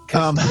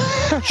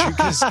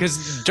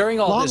 because during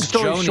all Long this,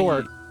 story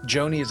short.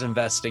 Joni is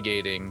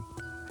investigating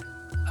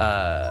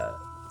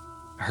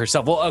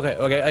herself. Well,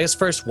 okay. I guess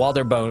first, while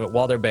they're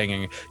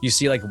banging, you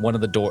see like one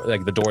of the door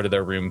to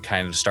their room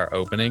kind of start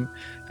opening,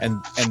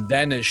 and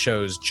then it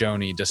shows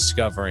Joni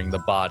discovering the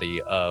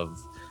body of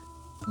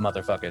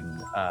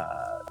motherfucking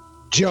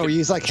Joey,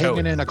 he's like Joey.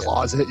 hanging in a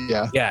closet.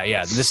 Yeah.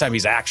 yeah. This time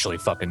he's actually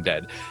fucking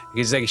dead.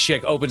 He's like, she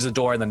like opens the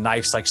door and the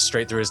knife's like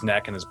straight through his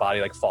neck and his body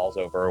like falls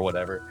over or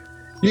whatever.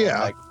 Yeah.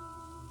 Like,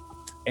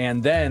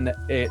 and then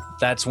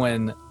that's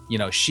when, you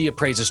know, she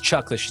appraises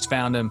Chuck that she's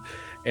found him,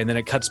 and then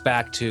it cuts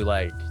back to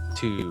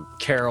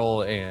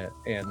Carol and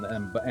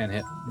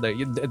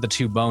the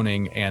two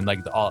boning, and like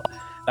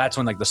that's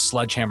when like the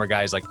sledgehammer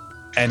guys like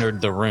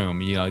entered the room,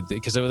 you know,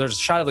 because there's a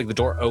shot of like the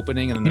door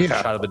opening and then there's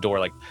a shot of the door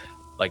like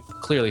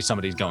clearly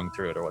somebody's going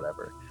through it or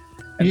whatever.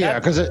 And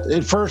because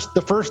at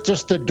first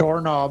just the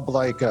doorknob,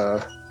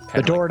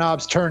 the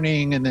doorknob's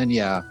turning, and then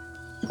yeah,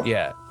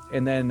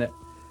 and then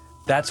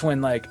that's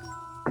when like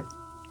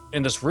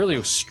in this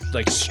really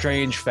like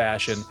strange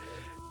fashion,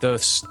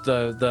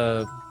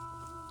 the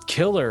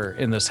killer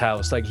in this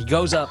house, like he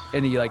goes up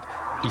and he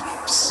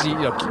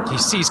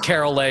sees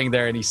Carol laying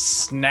there and he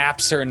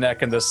snaps her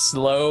neck in the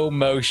slow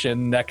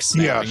motion neck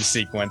snapping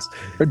sequence.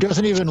 It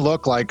doesn't even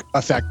look like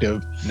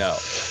effective. No,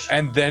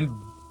 and then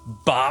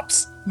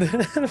bops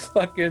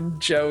fucking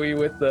Joey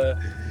with the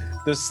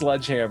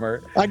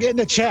sledgehammer. Like in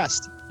the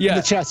chest. Yeah. In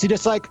the chest. He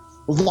just like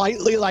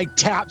lightly like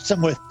taps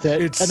him with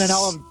it, and then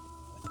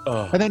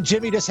and then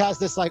Jimmy just has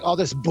this like all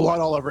this blood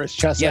all over his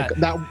chest. Yeah. Like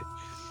that.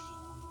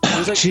 It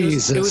was like,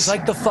 Jesus. It was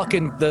like the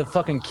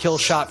fucking kill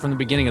shot from the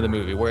beginning of the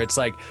movie where it's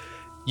like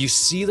you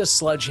see the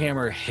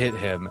sledgehammer hit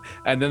him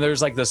and then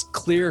there's like this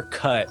clear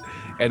cut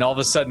and all of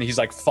a sudden he's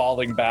like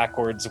falling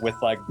backwards with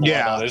like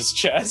blood on his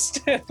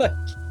chest.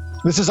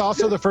 This is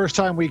also the first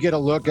time we get a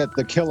look at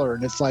the killer,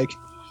 and it's like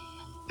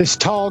this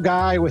tall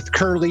guy with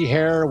curly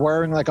hair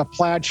wearing like a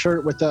plaid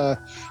shirt with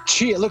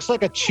it looks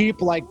like a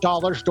cheap like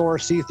dollar store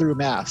see-through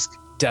mask.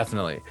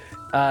 Definitely.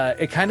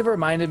 It kind of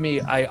reminded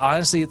me,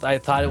 I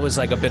thought it was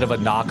like a bit of a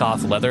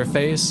knockoff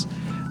Leatherface.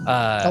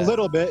 A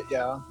little bit,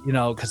 yeah. You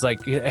know, because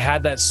like it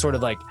had that sort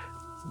of like,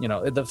 you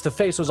know, the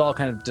face was all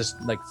kind of just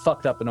like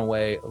fucked up in a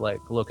way, like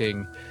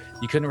looking,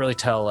 you couldn't really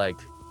tell, like,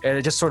 and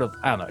it just sort of,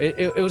 I don't know,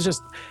 it was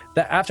just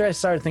that after I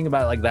started thinking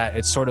about it like that,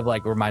 it sort of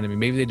like reminded me,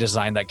 maybe they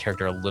designed that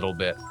character a little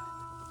bit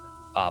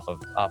off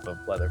of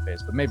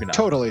Leatherface, but maybe not.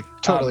 Totally.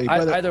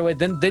 Either way,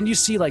 then you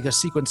see like a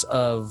sequence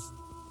of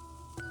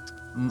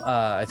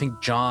I think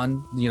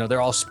John, you know,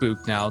 they're all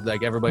spooked now.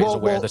 Like everybody's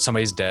aware that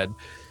somebody's dead.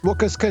 Well,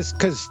 because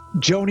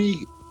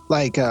Joni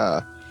like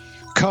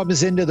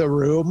comes into the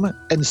room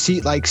and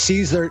sees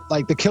their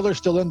like the killer's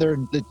still in there.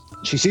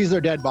 She sees their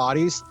dead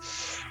bodies,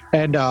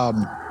 and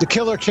the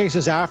killer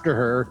chases after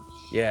her.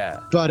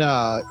 Yeah.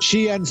 But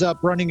she ends up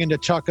running into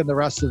Chuck and the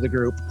rest of the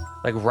group.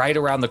 Like right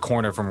around the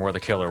corner from where the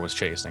killer was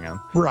chasing him.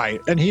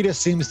 Right, and he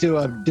just seems to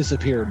have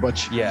disappeared.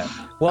 Which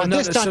Well, no.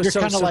 this time you're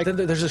kind of like then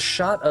there's a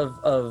shot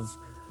of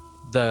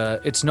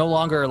it's no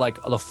longer like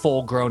the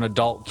full-grown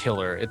adult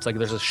killer. It's like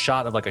there's a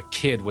shot of like a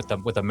kid with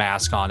a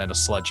mask on and a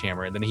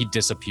sledgehammer, and then he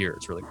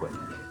disappears really quick.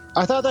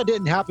 I thought that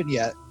didn't happen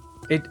yet.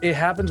 It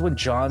happens when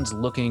John's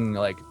looking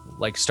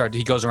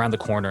he goes around the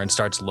corner and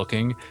starts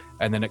looking,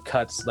 and then it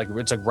cuts like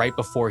it's like right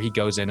before he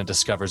goes in and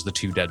discovers the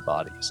two dead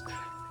bodies.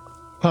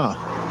 Huh.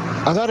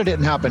 I thought it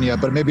didn't happen yet,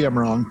 but maybe I'm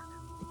wrong.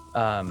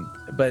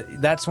 But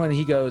that's when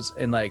he goes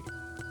and like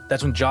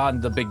that's when John,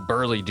 the big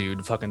burly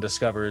dude, fucking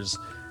discovers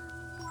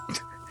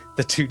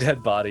the two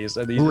dead bodies,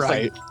 and he just,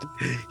 like,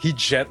 he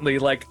gently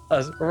like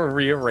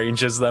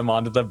rearranges them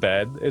onto the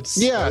bed. It's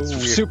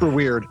it's super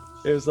weird.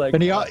 It was like,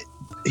 and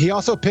he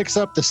also picks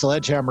up the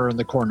sledgehammer in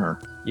the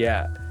corner.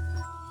 Yeah,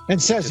 and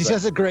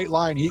says a great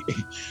line.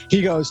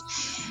 He goes,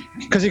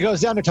 because he goes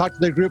down to talk to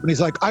the group, and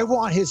he's like, "I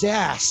want his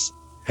ass."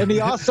 And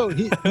he also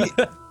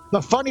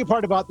the funny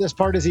part about this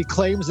part is he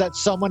claims that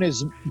someone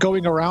is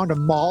going around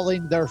and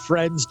mauling their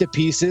friends to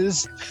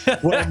pieces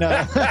when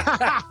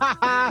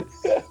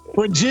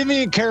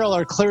Jimmy and Carol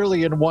are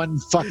clearly in one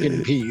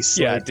fucking piece.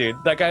 Yeah,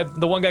 dude. That guy,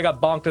 the one guy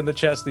got bonked in the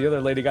chest. The other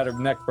lady got her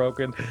neck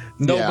broken.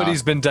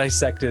 Nobody's been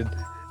dissected.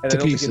 And I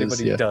don't think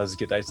anybody does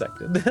get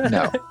dissected.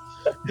 No.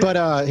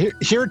 But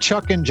here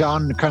Chuck and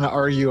John kind of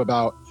argue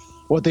about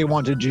what they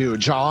want to do.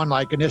 John,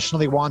 like,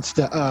 initially wants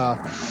to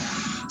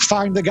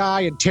find the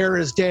guy and tear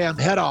his damn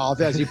head off,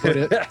 as you put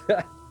it.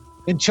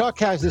 And Chuck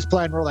has this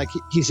plan where, like,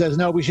 he says,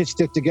 no, we should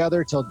stick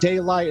together till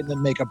daylight and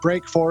then make a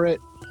break for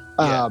it.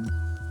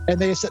 And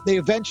they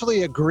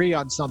eventually agree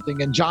on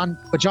something. And John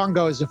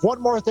goes, if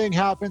one more thing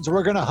happens,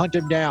 we're going to hunt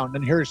him down.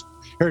 And here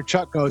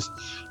Chuck goes,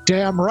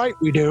 damn right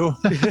we do.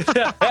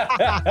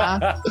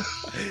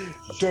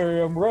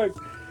 Damn right.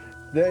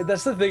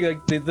 That's the thing.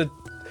 Like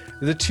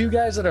the two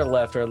guys that are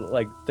left are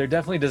like, they're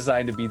definitely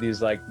designed to be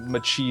these like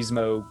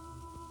machismo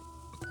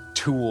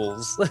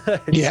tools.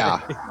 Yeah.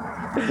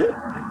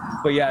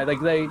 But yeah, like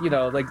they, you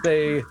know, like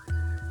they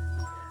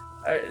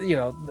you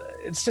know,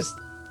 it's just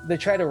they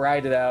try to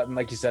ride it out, and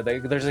like you said,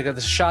 there's like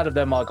this shot of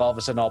them like all of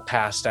a sudden all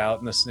passed out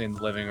in the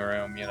living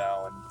room, you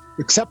know, and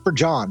except for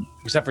John.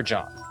 Except for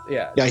John,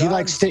 yeah. Yeah,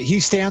 John's, he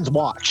stands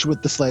watch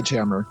with the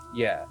sledgehammer.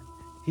 Yeah,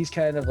 he's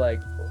kind of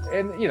like,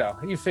 and you know,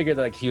 you figured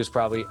like he was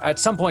probably at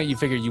some point you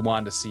figured you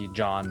wanted to see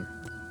John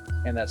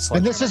and that sledgehammer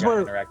and this is guy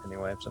where interact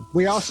anyway. So.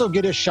 We also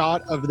get a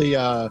shot of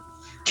the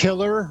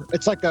killer.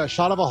 It's like a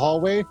shot of a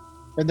hallway,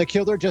 and the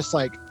killer just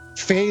like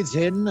fades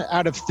in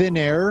out of thin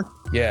air.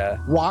 Yeah.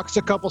 Walks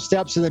a couple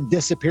steps and then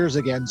disappears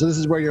again. So this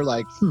is where you're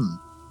like,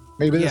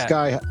 maybe this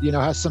guy, you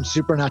know, has some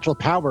supernatural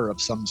power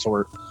of some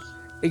sort.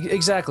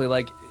 Exactly.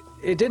 Like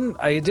it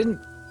didn't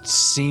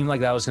seem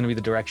like that was going to be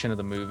the direction of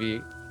the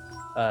movie.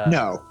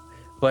 No.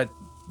 But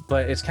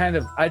it's kind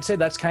of, I'd say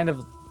that's kind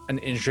of an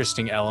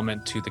interesting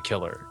element to the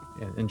killer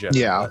in general.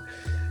 Yeah.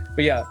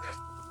 But yeah,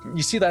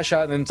 you see that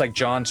shot and then it's like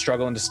John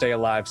struggling to stay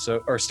alive,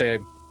 or stay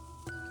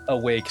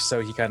awake,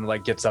 so he kind of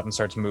like gets up and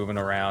starts moving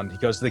around. He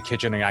goes to the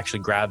kitchen and actually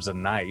grabs a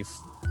knife.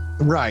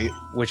 Right.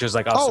 Which was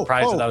like, I was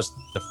surprised that was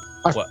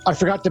I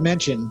forgot to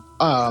mention,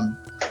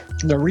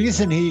 the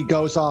reason he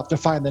goes off to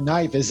find the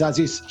knife is as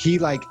he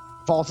like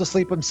falls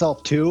asleep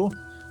himself too,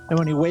 and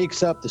when he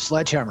wakes up, the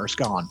sledgehammer's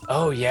gone.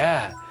 Oh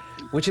yeah,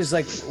 which is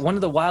like one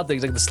of the wild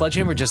things. Like the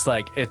sledgehammer, just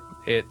like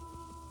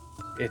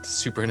it's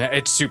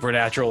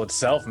supernatural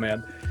itself,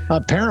 man.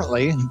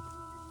 Apparently.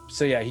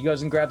 So yeah, he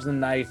goes and grabs the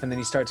knife, and then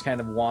he starts kind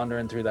of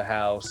wandering through the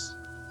house,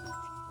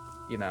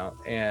 you know,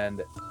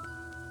 and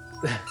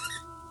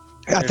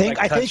I think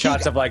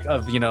shots of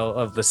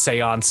the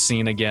seance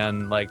scene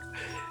again, like.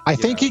 I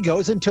think he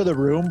goes into the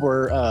room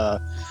where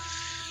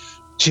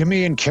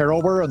Jimmy and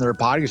Carol were, and their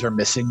bodies are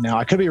missing now.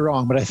 I could be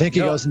wrong, but I think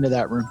he goes into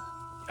that room.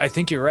 I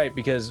think you're right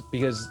because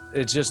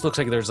it just looks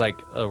like there's like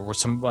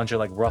some bunch of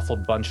like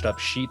ruffled, bunched up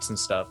sheets and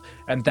stuff,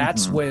 and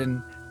that's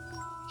when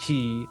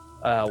he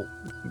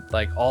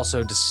like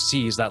also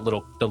sees the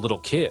little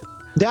kid.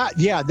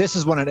 This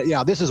is when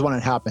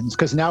it happens,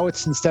 because now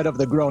it's, instead of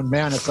the grown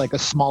man, it's like a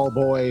small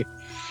boy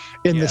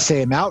in the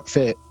same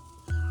outfit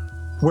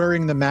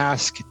wearing the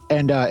mask,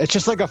 and it's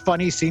just like a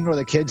funny scene where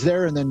the kid's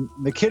there, and then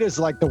the kid is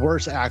like the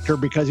worst actor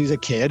because he's a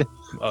kid.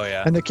 Oh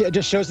yeah. And the kid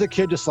just shows the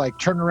kid just like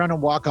turn around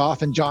and walk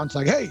off, and John's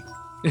like, hey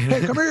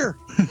come here.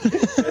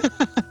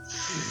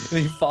 And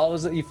he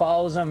follows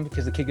him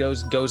because the kid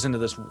goes into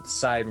this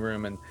side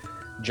room, and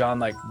John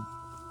like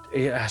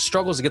he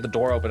struggles to get the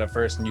door open at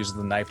first and uses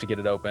the knife to get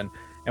it open,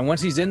 and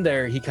once he's in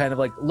there, he kind of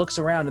like looks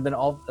around, and then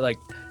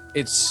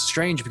it's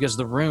strange because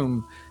the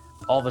room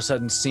all of a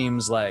sudden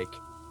seems like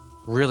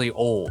really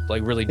old,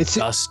 like really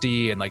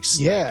dusty and like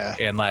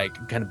and like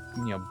kind of,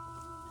 you know,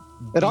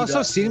 it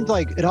also seemed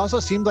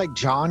like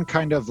John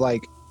kind of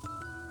like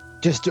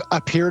just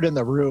appeared in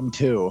the room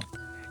too.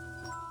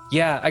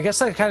 Yeah, I guess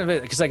that kind of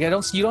it, because like you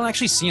don't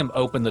actually see him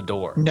open the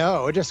door.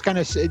 No, it just kind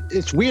of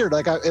it's weird.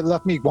 Like it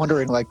left me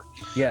wondering, like,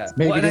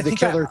 maybe did the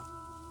killer?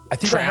 I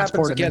think that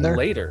happens again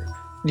later.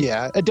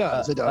 Yeah, it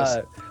does. It does.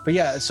 But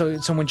yeah, so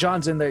when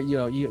John's in there, you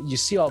know, you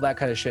see all that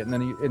kind of shit, and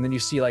then you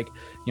see, like,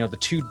 you know, the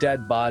two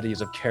dead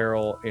bodies of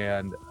Carol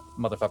and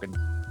motherfucking.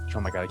 Oh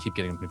my god, I keep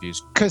getting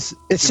confused. Because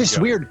it's just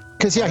weird.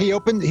 Because he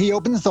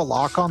opens the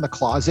lock on the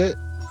closet,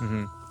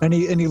 and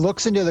he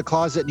looks into the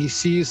closet, and he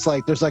sees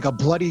like there's like a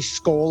bloody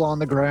skull on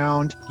the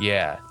ground.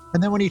 Yeah.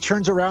 And then when he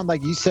turns around,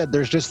 like you said,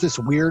 there's just this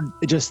weird,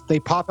 they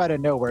pop out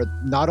of nowhere.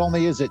 Not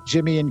only is it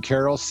Jimmy and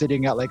Carol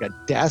sitting at like a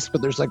desk,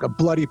 but there's like a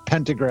bloody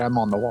pentagram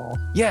on the wall.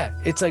 Yeah,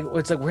 it's like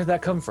where'd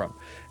that come from?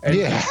 And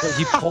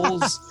he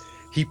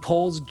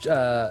pulls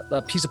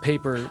a piece of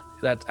paper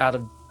that's out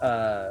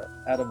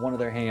of one of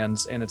their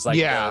hands, and it's like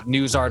a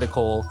news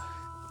article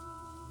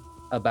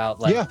about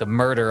like the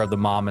murder of the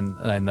mom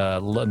and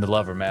the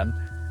lover, man.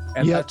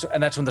 And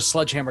that's when the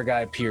sledgehammer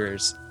guy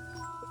appears.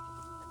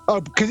 Oh,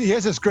 because he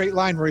has this great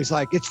line where he's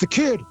like, "It's the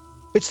kid.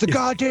 It's the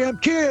goddamn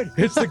kid.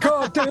 It's the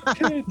goddamn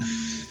kid."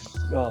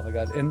 Oh my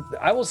god! And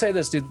I will say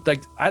this, dude.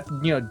 Like,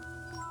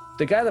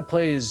 the guy that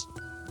plays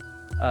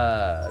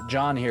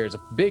John here is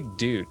a big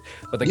dude,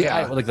 but the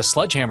guy, like the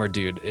sledgehammer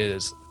dude,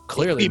 is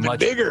clearly even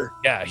much bigger.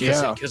 Yeah,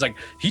 because like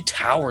he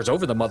towers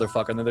over the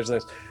motherfucker, and then there's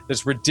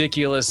this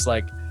ridiculous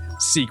like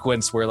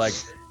sequence where like,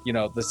 you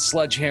know, the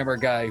sledgehammer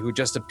guy who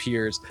just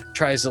appears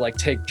tries to like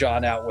take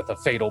John out with a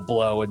fatal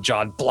blow, and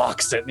John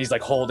blocks it, and he's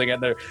like holding it,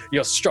 and they're, you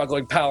know,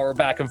 struggling power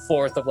back and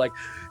forth of like,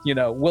 you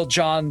know, will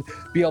John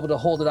be able to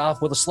hold it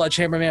off? Will the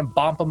sledgehammer man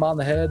bump him on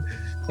the head?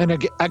 And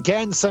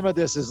again, some of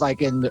this is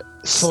like in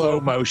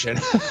slow motion.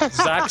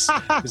 Zack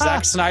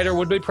Snyder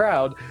would be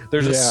proud.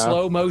 There's a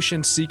slow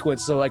motion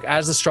sequence. So like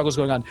as the struggle's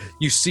going on,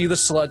 you see the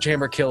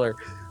sledgehammer killer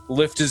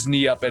lift his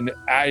knee up and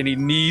he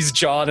knees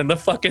John in the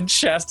fucking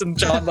chest, and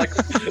John like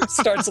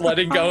starts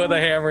letting go of the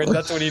hammer, and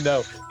that's when you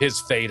know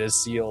his fate is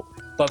sealed.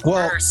 But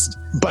first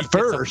he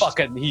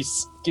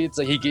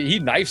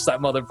knifes that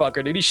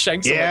motherfucker, and he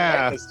shanks him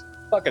like in his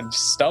fucking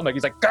stomach.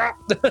 He's like, "Gah!"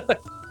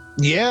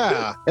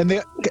 Yeah, and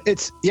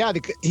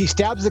he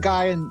stabs the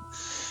guy, and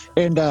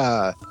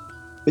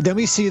then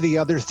we see the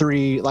other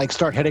three like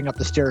start heading up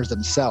the stairs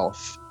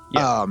themselves.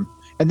 Yeah.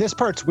 And this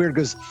part's weird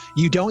because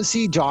you don't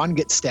see John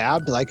get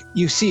stabbed. Like,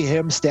 you see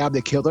him stab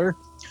the killer.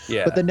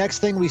 Yeah. But the next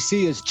thing we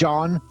see is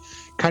John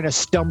kind of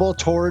stumble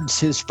towards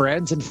his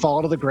friends and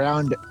fall to the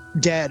ground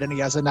dead, and he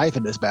has a knife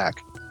in his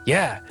back.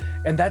 Yeah,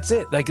 and that's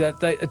it. Like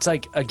that it's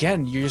like,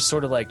 again, you're just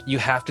sort of like, you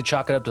have to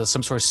chalk it up to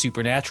some sort of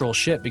supernatural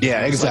shit, because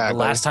Yeah, it was like exactly. the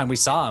last time we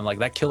saw him, like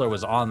that killer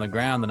was on the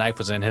ground, the knife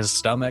was in his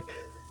stomach.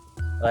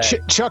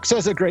 Like, Chuck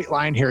says a great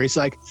line here. He's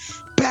like,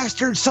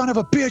 "Bastard son of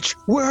a bitch,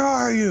 where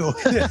are you?"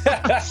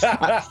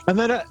 and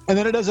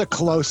then it does a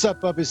close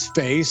up of his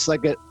face,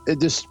 like it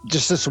just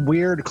this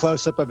weird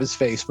close up of his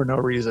face for no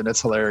reason.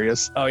 It's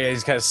hilarious. oh yeah,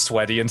 he's kind of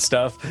sweaty and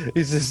stuff.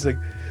 He's just like,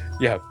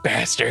 yeah,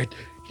 bastard.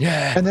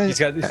 Yeah. And then- he's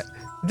got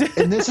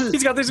And this is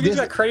he's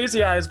got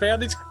crazy eyes,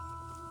 man.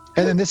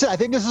 and then I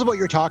think this is what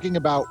you're talking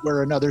about,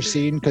 where another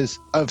scene because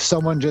of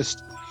someone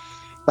just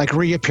like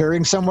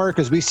reappearing somewhere,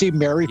 because we see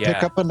Mary pick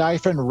Yeah. up a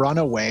knife and run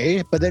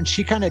away, but then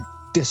she kind of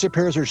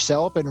disappears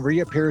herself and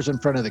reappears in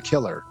front of the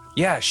killer.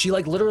 Yeah, she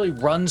like literally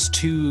runs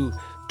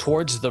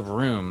towards the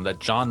room that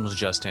John was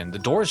just in. The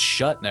door's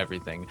shut and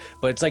everything,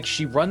 but it's like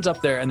she runs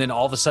up there and then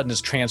all of a sudden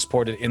is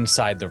transported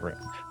inside the room.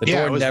 The Yeah,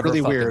 door it was never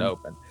really fucking weird.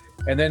 opened.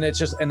 And then it's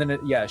just,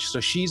 so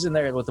she's in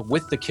there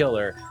with the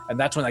killer, and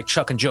that's when like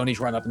Chuck and Joni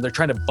run up and they're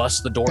trying to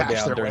bust the door Bash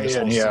down their during way this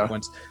in, whole yeah.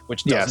 sequence,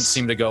 which doesn't Yes.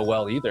 seem to go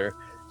well either.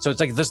 So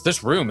it's like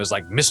this room is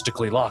like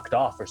mystically locked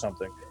off or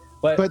something.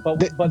 But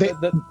they-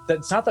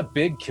 it's not the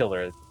big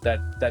killer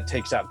that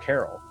takes out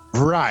Carol.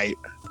 Right.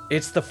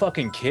 It's the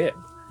fucking kid.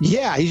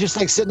 Yeah, he's just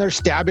like sitting there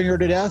stabbing her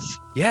to death.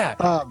 Yeah.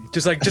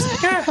 Just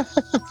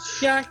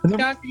yeah. And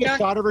then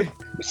we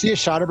see a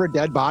shot of her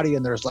dead body,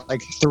 and there's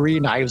like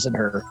 3 knives in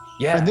her.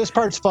 Yeah. And this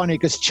part's funny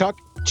because Chuck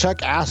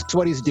asks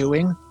what he's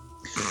doing,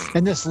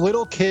 and this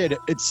little kid,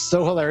 it's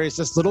so hilarious.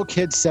 This little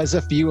kid says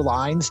a few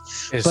lines.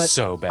 It's but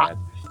so bad.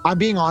 I'm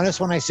being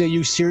honest when I say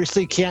you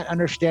seriously can't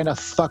understand a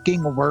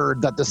fucking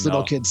word that this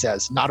little No. kid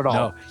says. Not at all.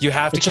 No, you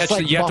have to It's just catch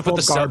like you have to put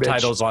the muffled garbage.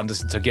 subtitles on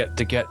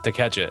to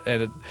catch it.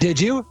 And Did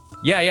you?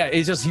 yeah,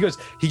 it's just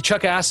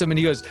Chuck asks him and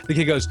the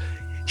kid goes,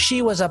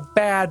 "She was a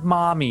bad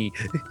mommy,"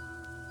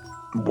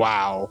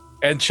 Wow.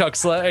 and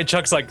Chuck's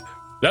like,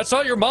 "That's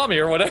not your mommy,"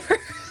 or whatever.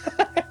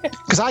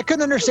 Because I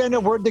couldn't understand a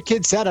word the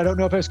kid said. I don't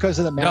know if it was because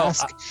of the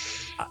mask.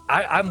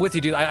 I'm with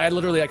you, dude. I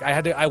literally like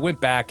I went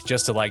back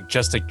just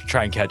to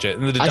try and catch it.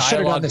 And the I should have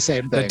dialogue, done the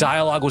same the thing.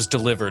 dialogue was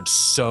delivered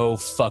so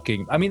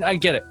fucking. I mean, I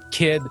get it,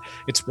 kid.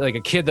 It's like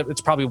a kid that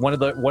it's probably one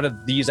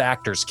of these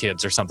actors'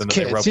 kids or something that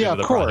they Kids, wrote yeah, into of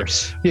the project.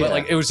 course. Yeah. But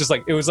like it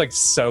was like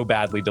so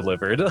badly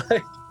delivered.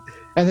 Like,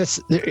 And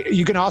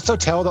you can also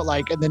tell that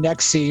like in the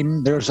next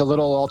scene, there's a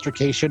little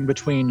altercation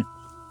between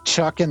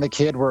Chuck and the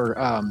kid where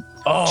oh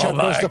Chuck goes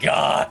my to-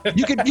 god!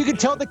 you can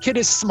tell the kid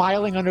is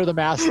smiling under the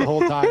mask the whole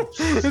time.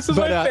 This is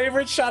But, my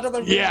favorite shot of the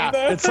movie. Yeah,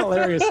 though. it's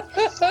hilarious.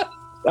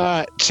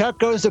 Chuck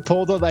goes to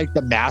pull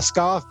the mask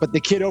off, but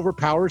the kid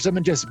overpowers him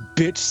and just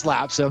bitch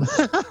slaps him.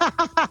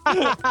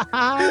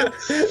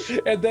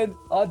 And then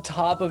on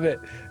top of it,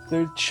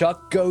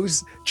 Chuck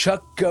goes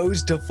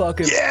to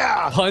fucking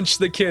Yeah. punch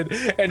the kid,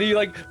 and he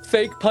like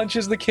fake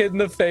punches the kid in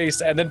the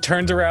face, and then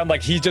turns around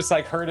like he just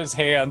like hurt his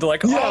hand,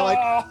 like Yeah,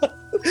 "Ah!"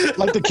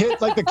 like the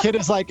kid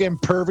is like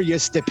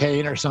impervious to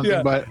pain or something,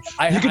 Yeah. but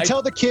I- you can I-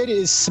 tell the kid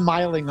is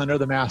smiling under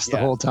the mask the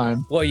Yeah. whole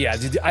time. Well, yeah,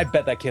 I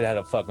bet that kid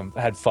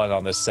had fun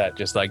on this set,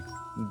 just like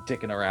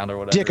dicking around or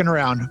whatever. Dicking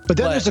around. But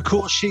then But- there's a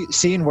cool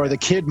scene where the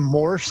kid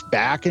morphs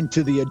back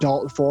into the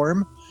adult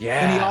form.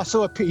 Yeah, And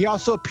he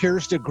also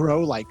appears to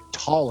grow like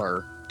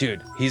taller.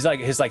 dude, he's like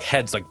his like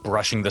head's like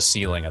brushing the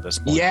ceiling at this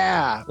point.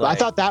 Yeah, I Like-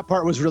 thought that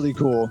part was really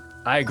cool.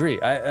 I agree.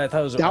 I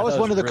thought it was That was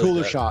one of the really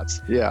cooler good.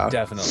 shots. Yeah.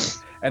 Definitely.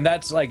 And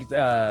that's like,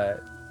 right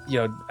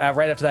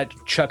after that,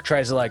 Chuck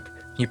tries to like,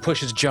 he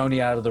pushes Joni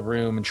out of the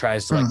room and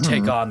tries to like Mm-hmm.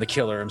 take on the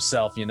killer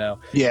himself,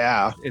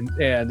 Yeah.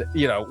 and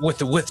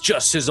with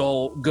just his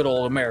good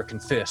old American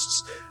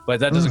fists. But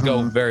that doesn't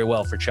go very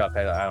well for Chuck.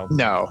 I don't.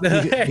 No.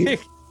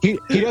 He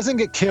doesn't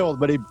get killed,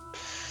 but he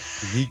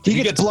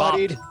gets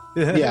bloodied.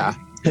 bopped. Yeah.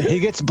 He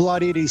gets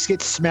bloodied. He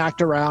gets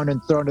smacked around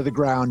and thrown to the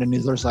ground, and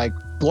there's like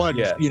blood,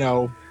 Yeah.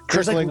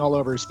 There's, like, trickling all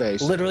over his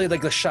face. Literally,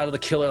 like the shot of the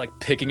killer, like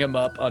picking him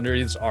up under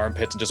his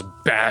armpits and just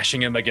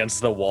bashing him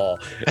against the wall.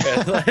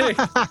 And, like,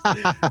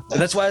 and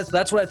that's what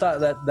I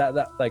thought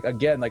that like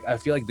again, like I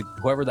feel like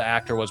whoever the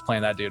actor was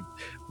playing that dude,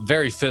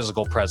 very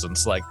physical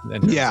presence, like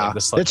and it's Yeah, like the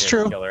that's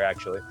sledgehammer true. killer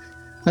actually.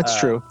 That's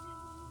true.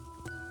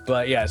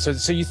 But yeah,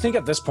 so you think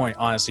at this point,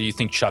 honestly, you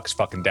think Chuck's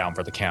fucking down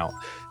for the count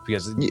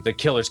because the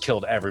killer's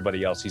killed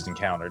everybody else he's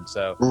encountered.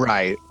 So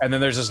Right. and then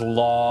there's this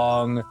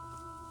long.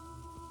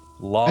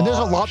 And there's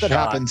a lot that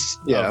shot happens.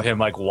 Yeah. of him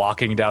like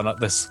walking down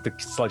the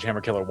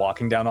sledgehammer killer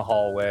walking down a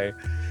hallway,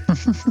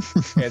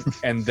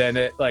 and then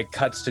it like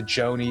cuts to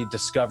Joni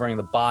discovering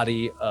the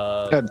body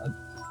of And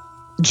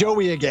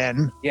Joey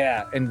again.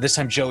 yeah, and this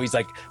time Joey's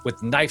like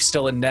with knife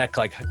still in neck,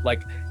 like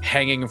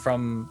hanging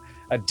from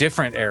a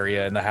different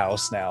area in the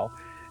house now,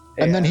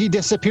 And then he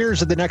disappears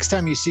the next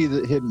time you see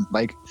him,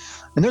 like,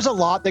 and there's a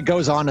lot that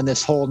goes on in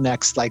this whole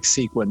next like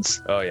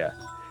sequence. oh yeah,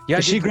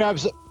 'Cause she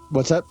grabs,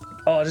 what's up?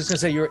 Oh, I was just gonna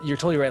say you're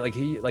totally right.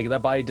 Like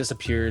that body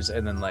disappears,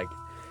 and then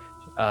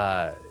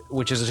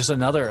which is just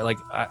another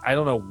I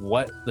don't know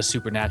what the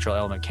supernatural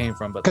element came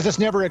from, but Because it's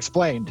never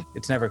explained.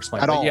 it's never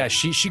explained At But all. yeah,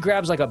 she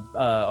grabs like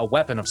a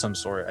weapon of some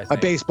sort. I A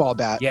think. baseball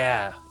bat.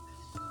 Yeah,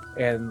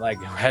 and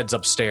like heads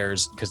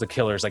upstairs because the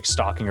killer's like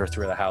stalking her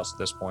through the house at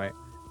this point.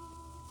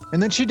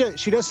 And then she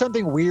does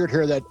something weird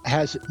here that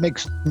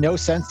makes no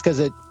sense because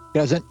it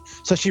doesn't.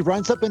 So she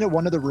runs up into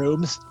one of the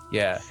rooms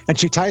Yeah, and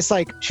she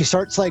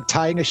starts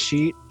tying a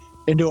sheet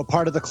into a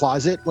part of the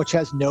closet, which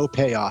has no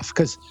payoff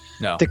because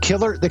no, the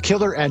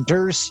killer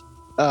enters,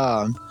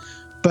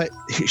 but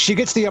she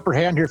gets the upper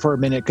hand here for a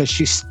minute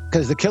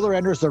because the killer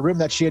enters the room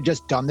that she had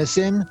just done this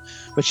in,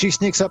 but she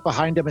sneaks up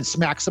behind him and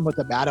smacks him with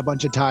the bat a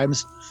bunch of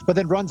times, but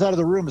then runs out of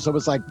the room. So it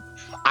was like,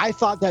 I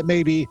thought that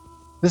maybe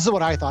this is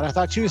what I thought. I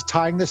thought she was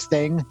tying this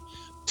thing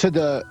to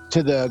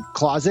the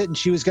closet and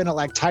she was gonna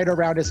like tie it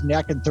around his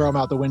neck and throw him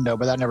out the window,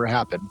 but that never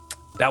happened.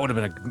 that would have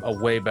been a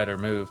way better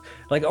move.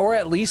 Like, or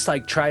at least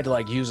like try to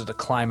like use it to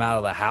climb out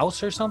of the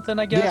house or something.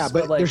 I guess. Yeah,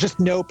 but like, there's just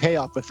no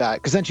payoff with that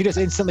because then she just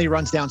instantly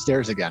runs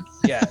downstairs again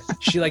yeah,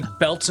 she like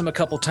belts him a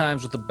couple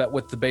times with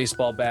the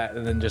baseball bat,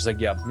 and then just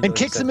like and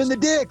kicks him in the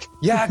dick.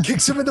 Yeah,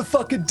 kicks him in the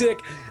fucking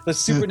dick. The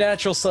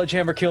supernatural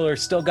sledgehammer killer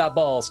still got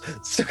balls.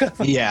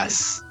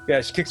 Yes.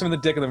 Yeah, she kicks him in the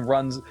dick and then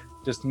runs,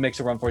 just makes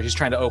a run for it. She's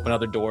trying to open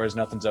other doors,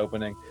 nothing's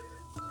opening.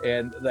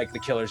 And like the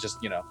killer's just,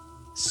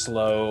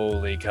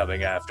 slowly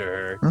coming after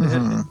her.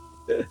 Mhm.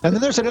 And then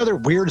there's another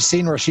weird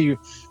scene where she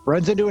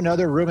runs into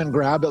another room and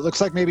grab it looks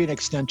like maybe an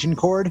extension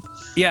cord.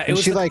 Yeah, And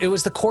it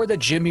was the cord that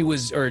Jimmy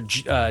was,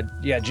 I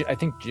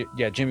think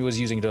Jimmy was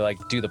using to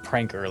like do the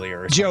prank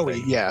earlier. Or Joey,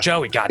 something. yeah.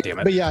 Joey,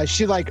 goddammit. But yeah,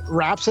 she like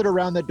wraps it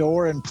around the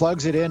door and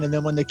plugs it in, and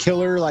then when the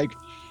killer like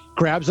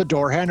grabs the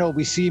door handle,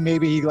 we see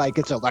maybe he like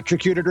gets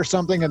electrocuted or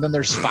something, and then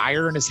there's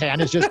fire and his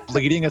hand is just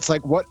bleeding. It's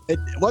like what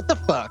the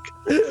fuck?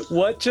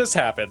 What just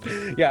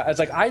happened? Yeah, it's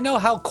like I know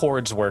how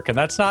cords work, and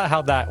that's not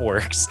how that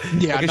works.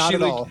 Yeah, not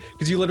at all.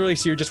 Because you literally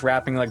see her just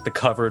wrapping like the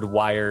covered,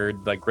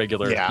 wired, like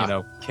regular,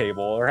 Yeah.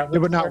 cable. Or how It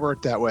would not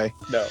work that way.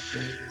 No.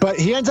 But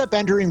he ends up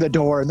entering the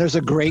door, and there's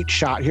a great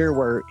shot here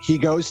where he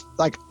goes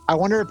like, I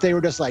wonder if they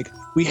were just like,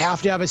 we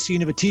have to have a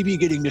scene of a TV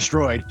getting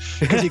destroyed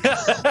because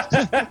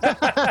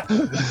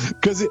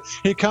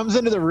he comes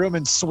into the room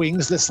and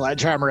swings the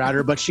sledgehammer at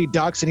her, but she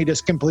ducks and he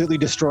just completely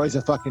destroys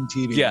a fucking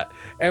TV. Yeah,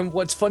 and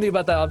what's funny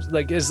about that,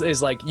 like,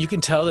 is like you can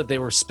tell that they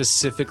were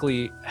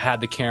specifically had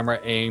the camera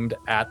aimed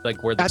at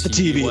like where the At the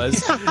TV TV.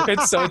 was, and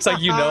so it's like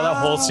that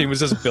whole scene was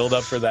just build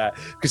up for that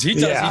because he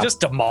just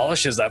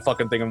demolishes that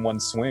fucking thing in one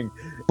swing.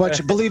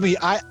 But believe me,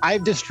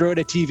 I've destroyed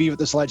a TV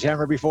with a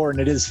sledgehammer before, and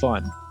it is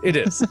fun. It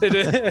is.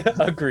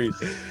 Agreed.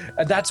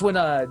 And that's when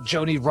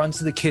Joni runs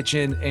to the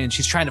kitchen and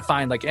she's trying to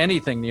find like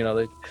anything,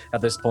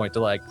 at this point to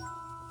like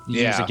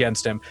use Yeah.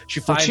 against him. She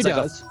finds she like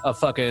does. a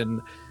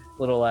fucking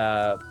little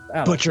I don't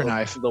know, Butcher little-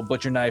 knife. little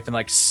butcher knife, and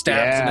like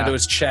stabs it Yeah. into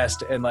his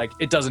chest, and like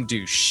it doesn't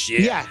do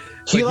shit. Yeah,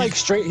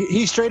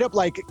 he straight up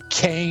like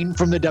Kane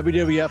from the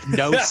WWF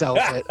no sells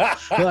it.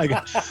 Like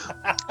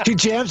she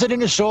jams it in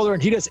his shoulder,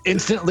 and he just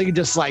instantly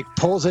just like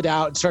pulls it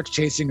out and starts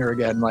chasing her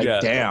again. Like, Yeah.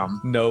 damn.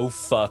 No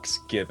fucks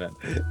given.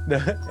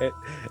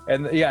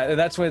 and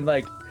that's when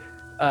like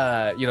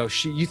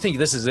you think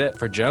this is it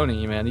for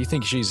Joni, man. You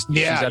think she's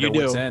at her you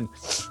wit's do. end.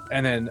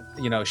 And then,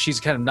 she's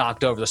kind of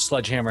knocked over, the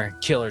sledgehammer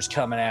killer's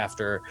coming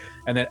after her.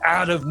 And then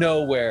out of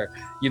nowhere,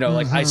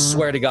 like I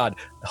swear to God,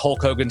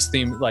 Hulk Hogan's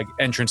theme, like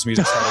entrance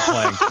music started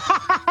playing.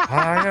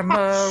 I am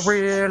a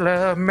real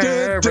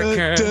American.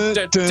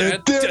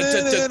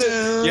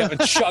 Yeah,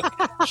 and Chuck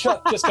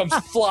just comes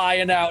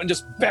flying out and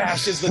just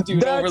bashes the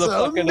dude over the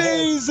fucking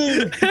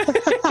amazing. head.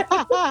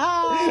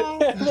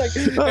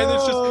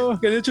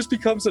 And it just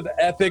becomes an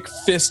epic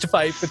fist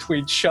fight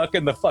between Chuck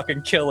and the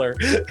fucking killer.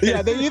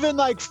 Yeah, they even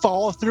like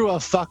fall through a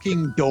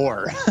fucking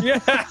door. Yeah,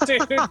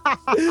 dude.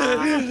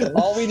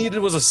 All we needed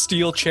was a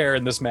steel chair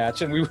in this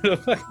match, and we would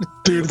have.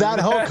 Dude, that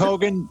Hulk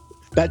Hogan,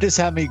 that just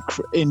had me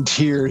in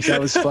tears.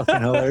 That was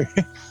fucking hilarious.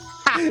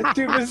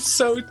 Dude, it's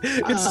so true.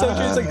 It's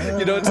like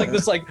it's like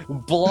this like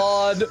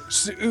blonde,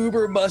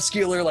 uber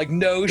muscular, like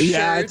no shirt.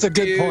 Yeah, it's a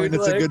good dude, point.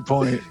 It's a good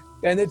point.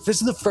 And this is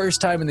the first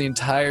time in the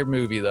entire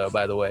movie, though,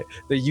 by the way,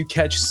 that you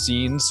catch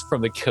scenes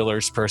from the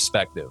killer's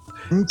perspective.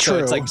 True. So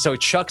it's like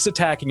Chuck's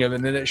attacking him,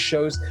 and then it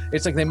shows.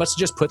 It's like they must have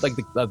just put like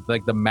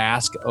the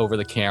mask over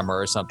the camera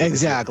or something.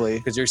 Exactly.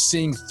 Because you're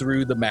seeing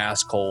through the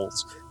mask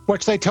holes.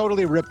 Which they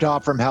totally ripped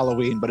off from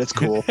Halloween, but it's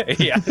cool.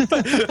 Yeah.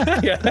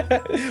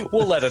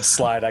 We'll let it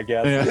slide, I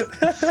guess.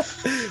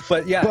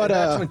 But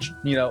that's when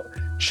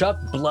Chuck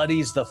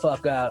bloodies the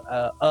fuck out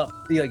up.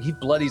 He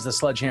bloodies the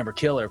sledgehammer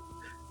killer.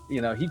 He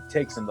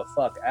takes him the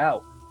fuck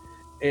out.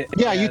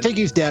 You think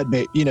he's dead,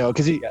 mate?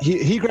 Because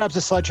he grabs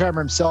the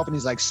sledgehammer himself and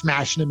he's like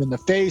smashing him in the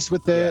face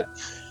with it. Yeah.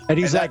 And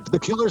he's the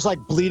killer's like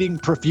bleeding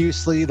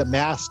profusely. The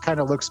mask kind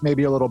of looks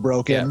maybe a little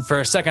broken. Yeah,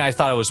 for a second I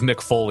thought it was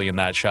Mick Foley in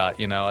that shot.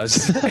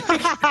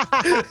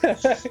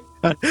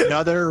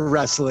 Another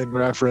wrestling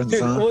reference.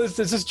 Huh? Well,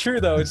 this is true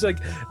though. It's like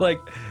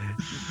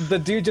the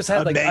dude just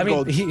had like, I mean,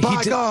 Mangled. he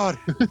My did, God,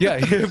 yeah,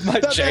 my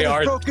that man is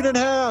JR. broken in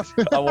half.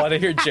 I want to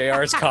hear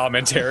JR's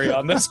commentary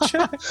on this. But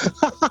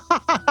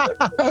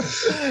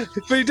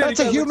he did, That's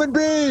he a goes, human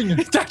being.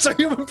 That's a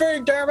human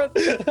being, damn it.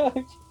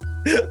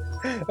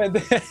 And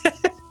then,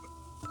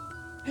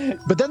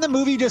 But then the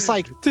movie just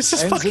like this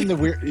is ends fucking, in the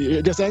weird.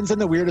 It just ends in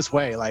the weirdest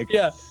way. Like,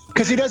 yeah.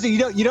 because he doesn't.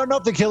 You don't know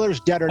if the killer's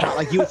dead or not.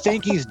 Like, you would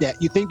think he's dead.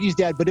 You think he's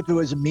dead, but if it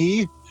was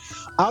me,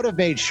 I would have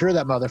made sure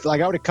that motherfucker.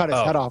 Like, I would have cut his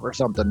head off or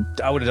something.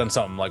 I would have done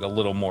something like a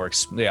little more,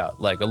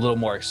 like a little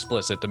more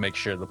explicit to make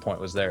sure the point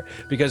was there,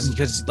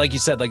 because like you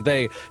said, like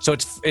so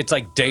it's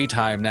like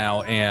daytime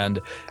now, and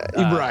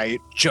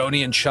Right.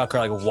 Joni and Chuck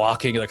are like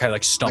walking, they're kind of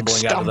like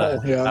stumbling out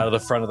of the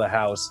front of the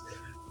house,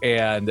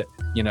 and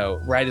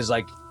right as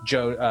like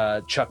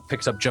Chuck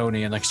picks up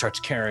Joni and like starts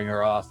carrying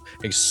her off,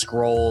 he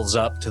scrolls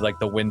up to like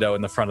the window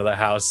in the front of the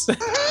house.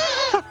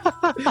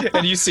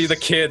 And you see the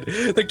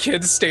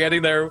kid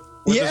standing there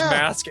with his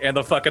mask and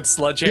the fucking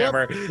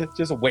sledgehammer,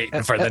 just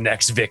waiting for the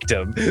next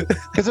victim.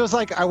 Because it was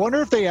like, I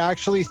wonder if they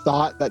actually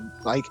thought that,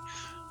 like,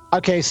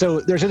 okay,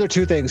 so there's either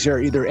two things here.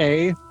 Either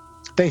A,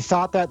 they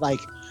thought that like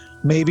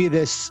maybe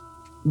this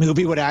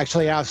movie would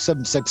actually have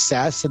some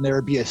success and there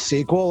would be a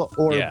sequel,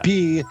 or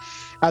B,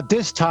 at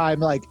this time,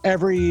 like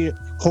every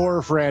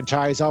horror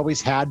franchise always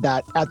had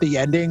that at the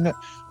ending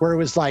where it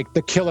was like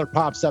the killer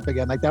pops up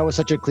again. Like, that was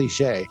such a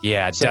cliche.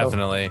 Yeah,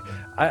 definitely.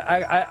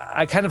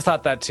 I kind of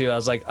thought that too. I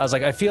was like,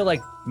 I feel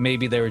like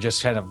maybe they were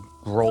just kind of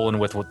rolling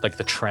with like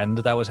the trend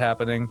that was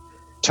happening.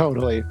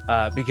 Totally.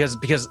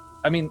 Because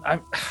I mean,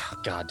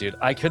 God, dude,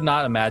 I could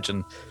not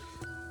imagine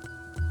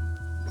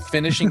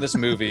finishing this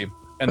movie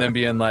and then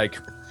being like,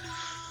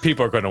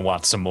 people are going to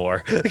want some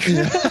more.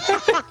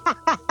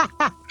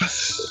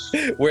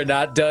 We're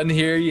not done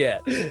here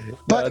yet.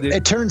 But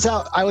it turns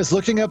out, I was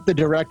looking up the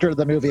director of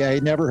the movie. I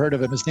had never heard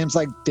of him. His name's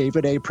like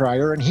David A.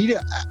 Pryor, and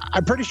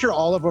I'm pretty sure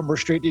all of them were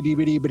straight to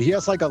DVD, but he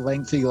has like a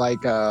lengthy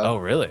oh,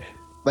 really?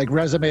 Like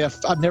resume.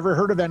 I've never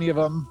heard of any of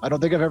them. I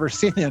don't think I've ever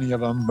seen any of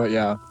them, but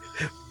yeah.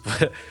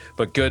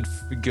 But good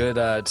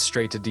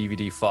straight to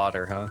DVD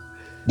fodder, huh?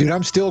 Dude,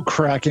 I'm still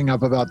cracking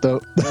up about the.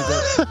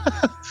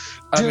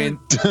 I mean,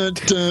 dude,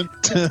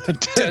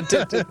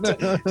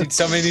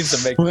 somebody needs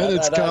to make when that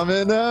it's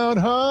coming out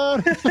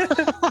hard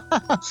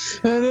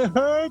and it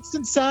hurts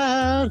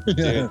inside.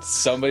 Dude,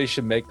 somebody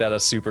should make that a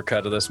super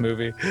cut of this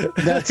movie.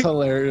 That's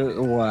hilarious.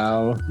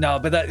 Wow. No,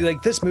 but that,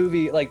 like, this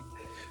movie, like,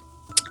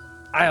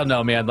 I don't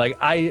know, man. Like,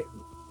 I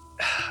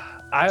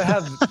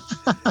have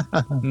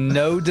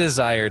no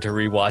desire to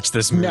rewatch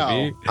this movie.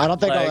 No, I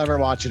don't think like, I'll ever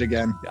watch it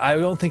again. I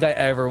don't think I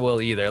ever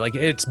will either. Like,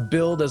 it's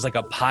billed as like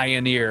a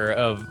pioneer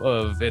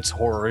of its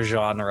horror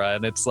genre,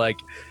 and it's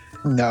like,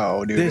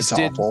 no, dude, it's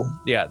awful.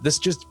 Yeah, this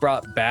just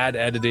brought bad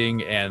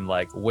editing and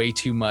like way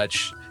too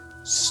much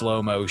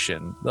slow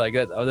motion. Like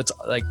that's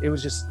like, it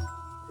was just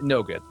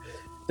no good.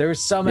 There were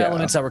some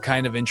elements that were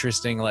kind of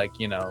interesting, like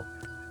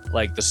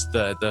like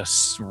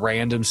the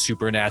random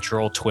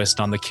supernatural twist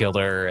on the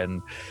killer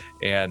and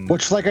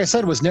which, like I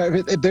said, was no.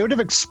 If they would have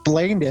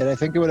explained it, I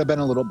think it would have been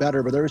a little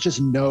better. But there was just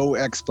no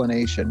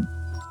explanation.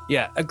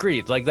 Yeah,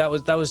 agreed. Like that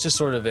was just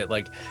sort of it.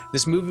 Like,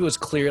 this movie was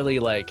clearly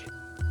like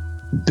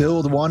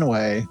build one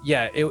way.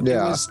 Yeah, it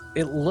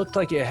looked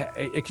like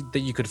that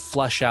you could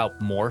flesh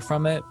out more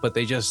from it, but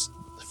they just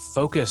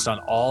focused on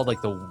all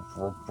like the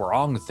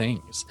wrong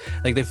things.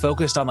 Like, they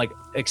focused on like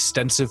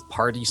extensive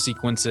party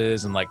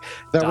sequences and like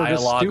that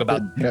dialogue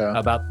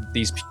about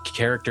these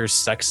characters'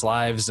 sex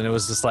lives, and it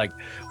was just like,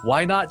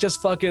 why not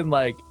just fucking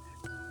like,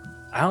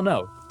 I don't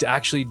know, to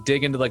actually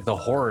dig into like the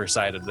horror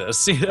side of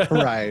this,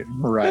 Right.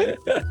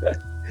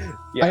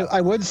 Yeah.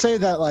 I would say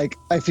that, like,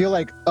 I feel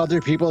like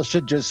other people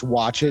should just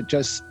watch it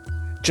just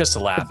to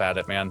laugh at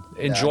it, man.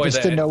 Enjoy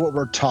just to know what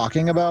we're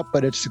talking about,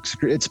 but it's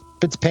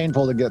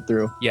painful to get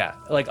through. Yeah,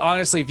 like,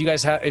 honestly, if you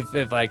guys have,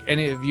 if like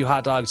any of you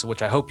hot dogs,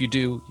 which I hope you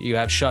do, you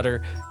have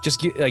Shudder,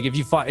 just get, like,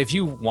 if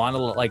you want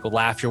to like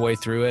laugh your way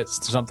through it,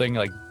 something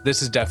like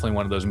this is definitely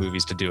one of those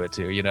movies to do it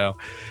to.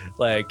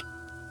 Like,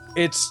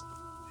 it's.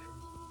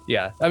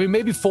 Yeah, I mean,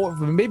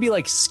 maybe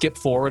like skip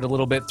forward a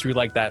little bit through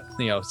like that,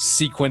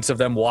 sequence of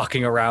them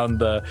walking around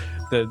the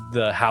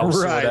house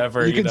or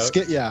whatever. You can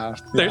skip,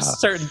 There's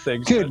certain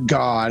things. Good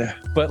God.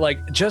 But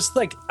like, just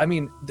like, I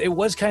mean, it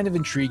was kind of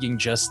intriguing,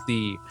 just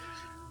the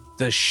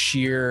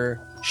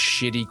sheer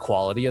shitty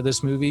quality of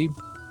this movie.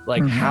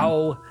 Like,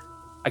 how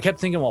I kept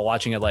thinking while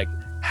watching it, like,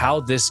 how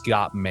this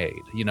got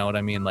made. You know what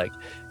I mean? Like,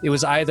 it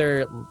was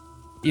either.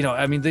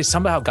 I mean, they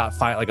somehow got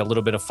like a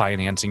little bit of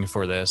financing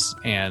for this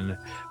and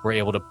were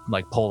able to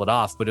like pull it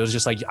off. But it was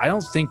just like, I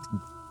don't think,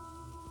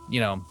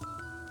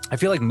 I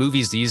feel like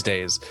movies these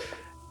days,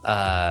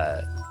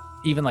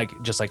 even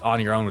like just like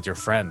on your own with your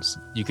friends,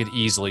 you could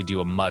easily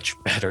do a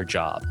much better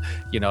job.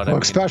 You know what I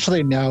mean?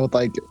 Especially now with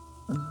like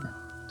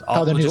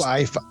how the new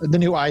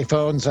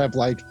iPhones have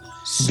like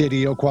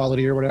video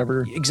quality or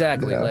whatever.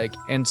 Exactly. Yeah. Like,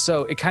 and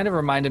so it kind of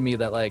reminded me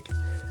that like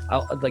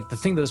the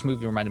thing that this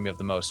movie reminded me of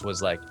the most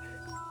was like,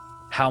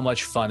 how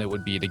much fun it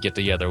would be to get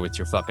together with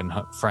your fucking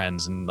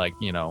friends and like,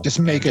 you know, Just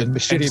make a and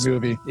shitty just-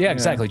 movie. Yeah,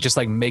 exactly. Just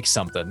like make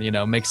something, you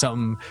know, make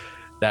something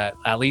that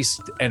at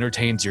least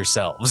entertains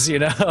yourselves, you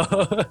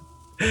know.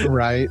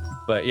 Right.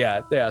 But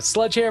yeah,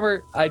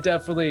 Sledgehammer.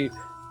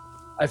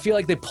 I feel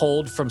like they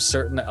pulled from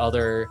certain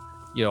other,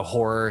 you know,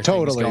 horror things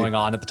Totally. going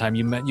on at the time.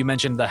 You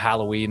mentioned the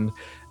Halloween,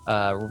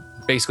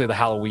 basically the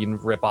Halloween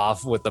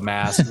ripoff with the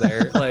mask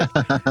there, like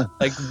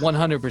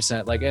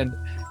 100%. Like, and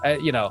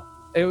you know,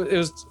 it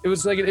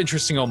was like an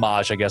interesting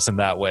homage, I guess, in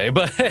that way.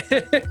 But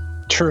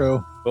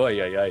True. oh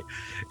yeah.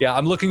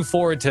 I'm looking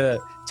forward to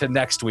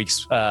next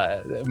week's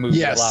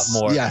movie a lot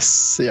more.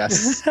 Yes.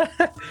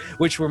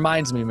 Which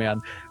reminds me,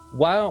 man,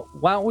 why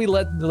don't we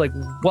let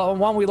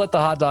the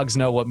hot dogs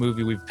know what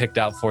movie we've picked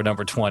out for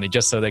number 20,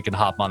 just so they can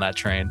hop on that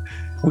train.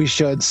 We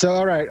should. So,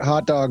 all right,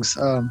 hot dogs.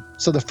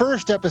 So the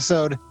first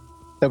episode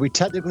that we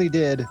technically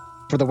did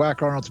for the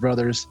Whack Arnold's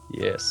Brothers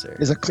Yes, sir.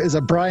 is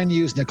a Brian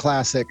Usna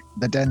classic,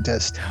 The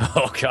Dentist.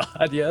 Oh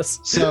God, yes.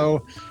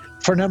 So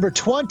for number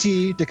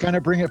 20, to kind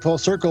of bring it full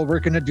circle, we're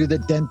going to do The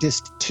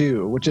Dentist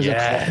 2, which is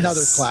Yes.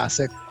 another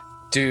classic.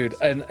 Dude,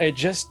 and it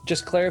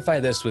just clarify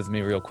this with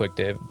me real quick,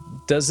 Dave.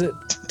 Does it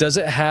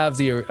have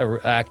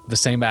the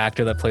same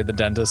actor that played the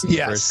dentist? In the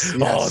Yes, first?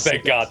 yes. Oh,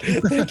 thank God.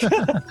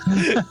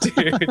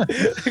 Dude,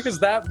 because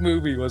that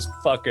movie was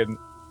fucking.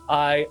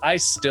 I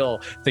still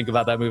think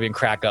about that movie and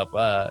crack up.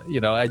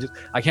 You know,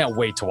 I can't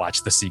wait to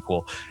watch the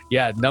sequel.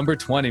 Yeah, number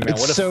 20, man.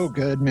 It's so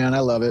good, man. I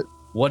love it.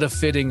 What a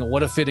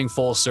fitting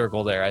full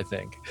circle there. I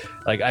think.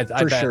 Like I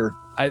For bet, sure.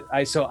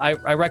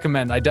 I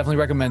recommend. I definitely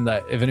recommend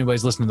that if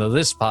anybody's listening to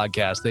this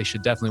podcast, they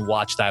should definitely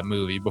watch that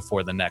movie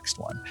before the next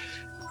one.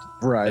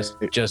 Right.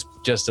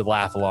 Just to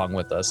laugh along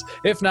with us.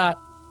 If not,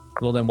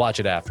 well then watch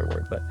it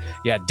afterward. But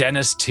yeah,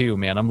 Dentist 2,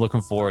 man, I'm looking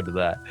forward to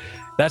that.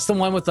 That's the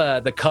one with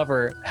the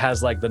cover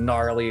has like the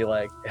gnarly,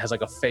 like it has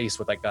like a face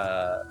with like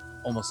a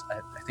almost, I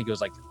think it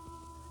was like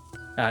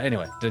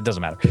anyway, it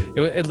doesn't matter.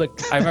 It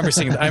looked, I remember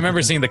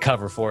seeing the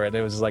cover for it.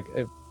 It was like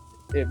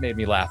it made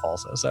me laugh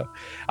also. So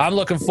I'm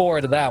looking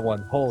forward to that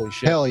one. Holy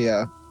shit. Hell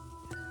yeah.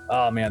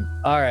 Oh man.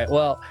 All right.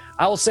 Well,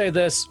 I will say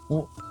this.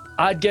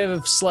 I'd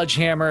give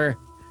Sledgehammer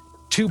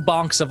 2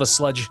 bonks of a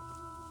sludge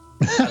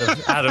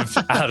out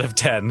of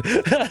 10.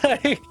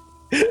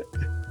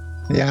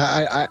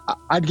 Yeah,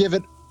 I'd give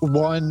it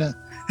 1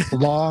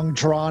 long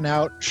drawn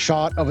out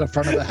shot of the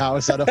front of the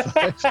house out of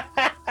 5.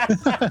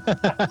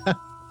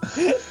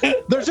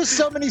 There's just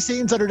so many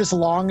scenes that are just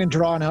long and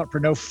drawn out for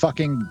no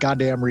fucking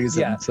goddamn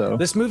reason. Yeah. So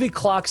This movie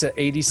clocks at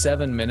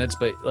 87 minutes,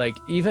 but like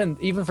even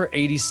for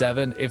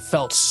 87, it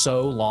felt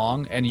so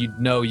long, and you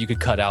could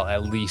cut out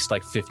at least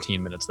like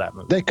 15 minutes of that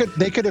movie.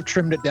 they could have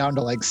trimmed it down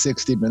to like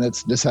 60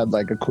 minutes. Just had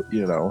like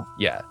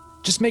Yeah.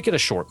 Just make it a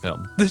short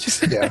film.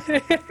 Yeah.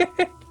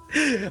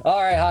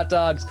 All right, hot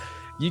dogs.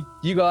 You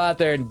go out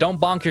there and don't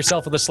bonk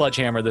yourself with a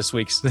sledgehammer this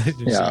week. So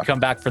Yeah. you come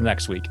back for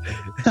next week.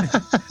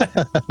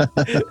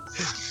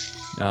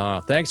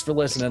 Thanks for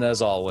listening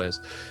as always.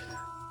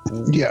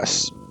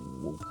 Yes.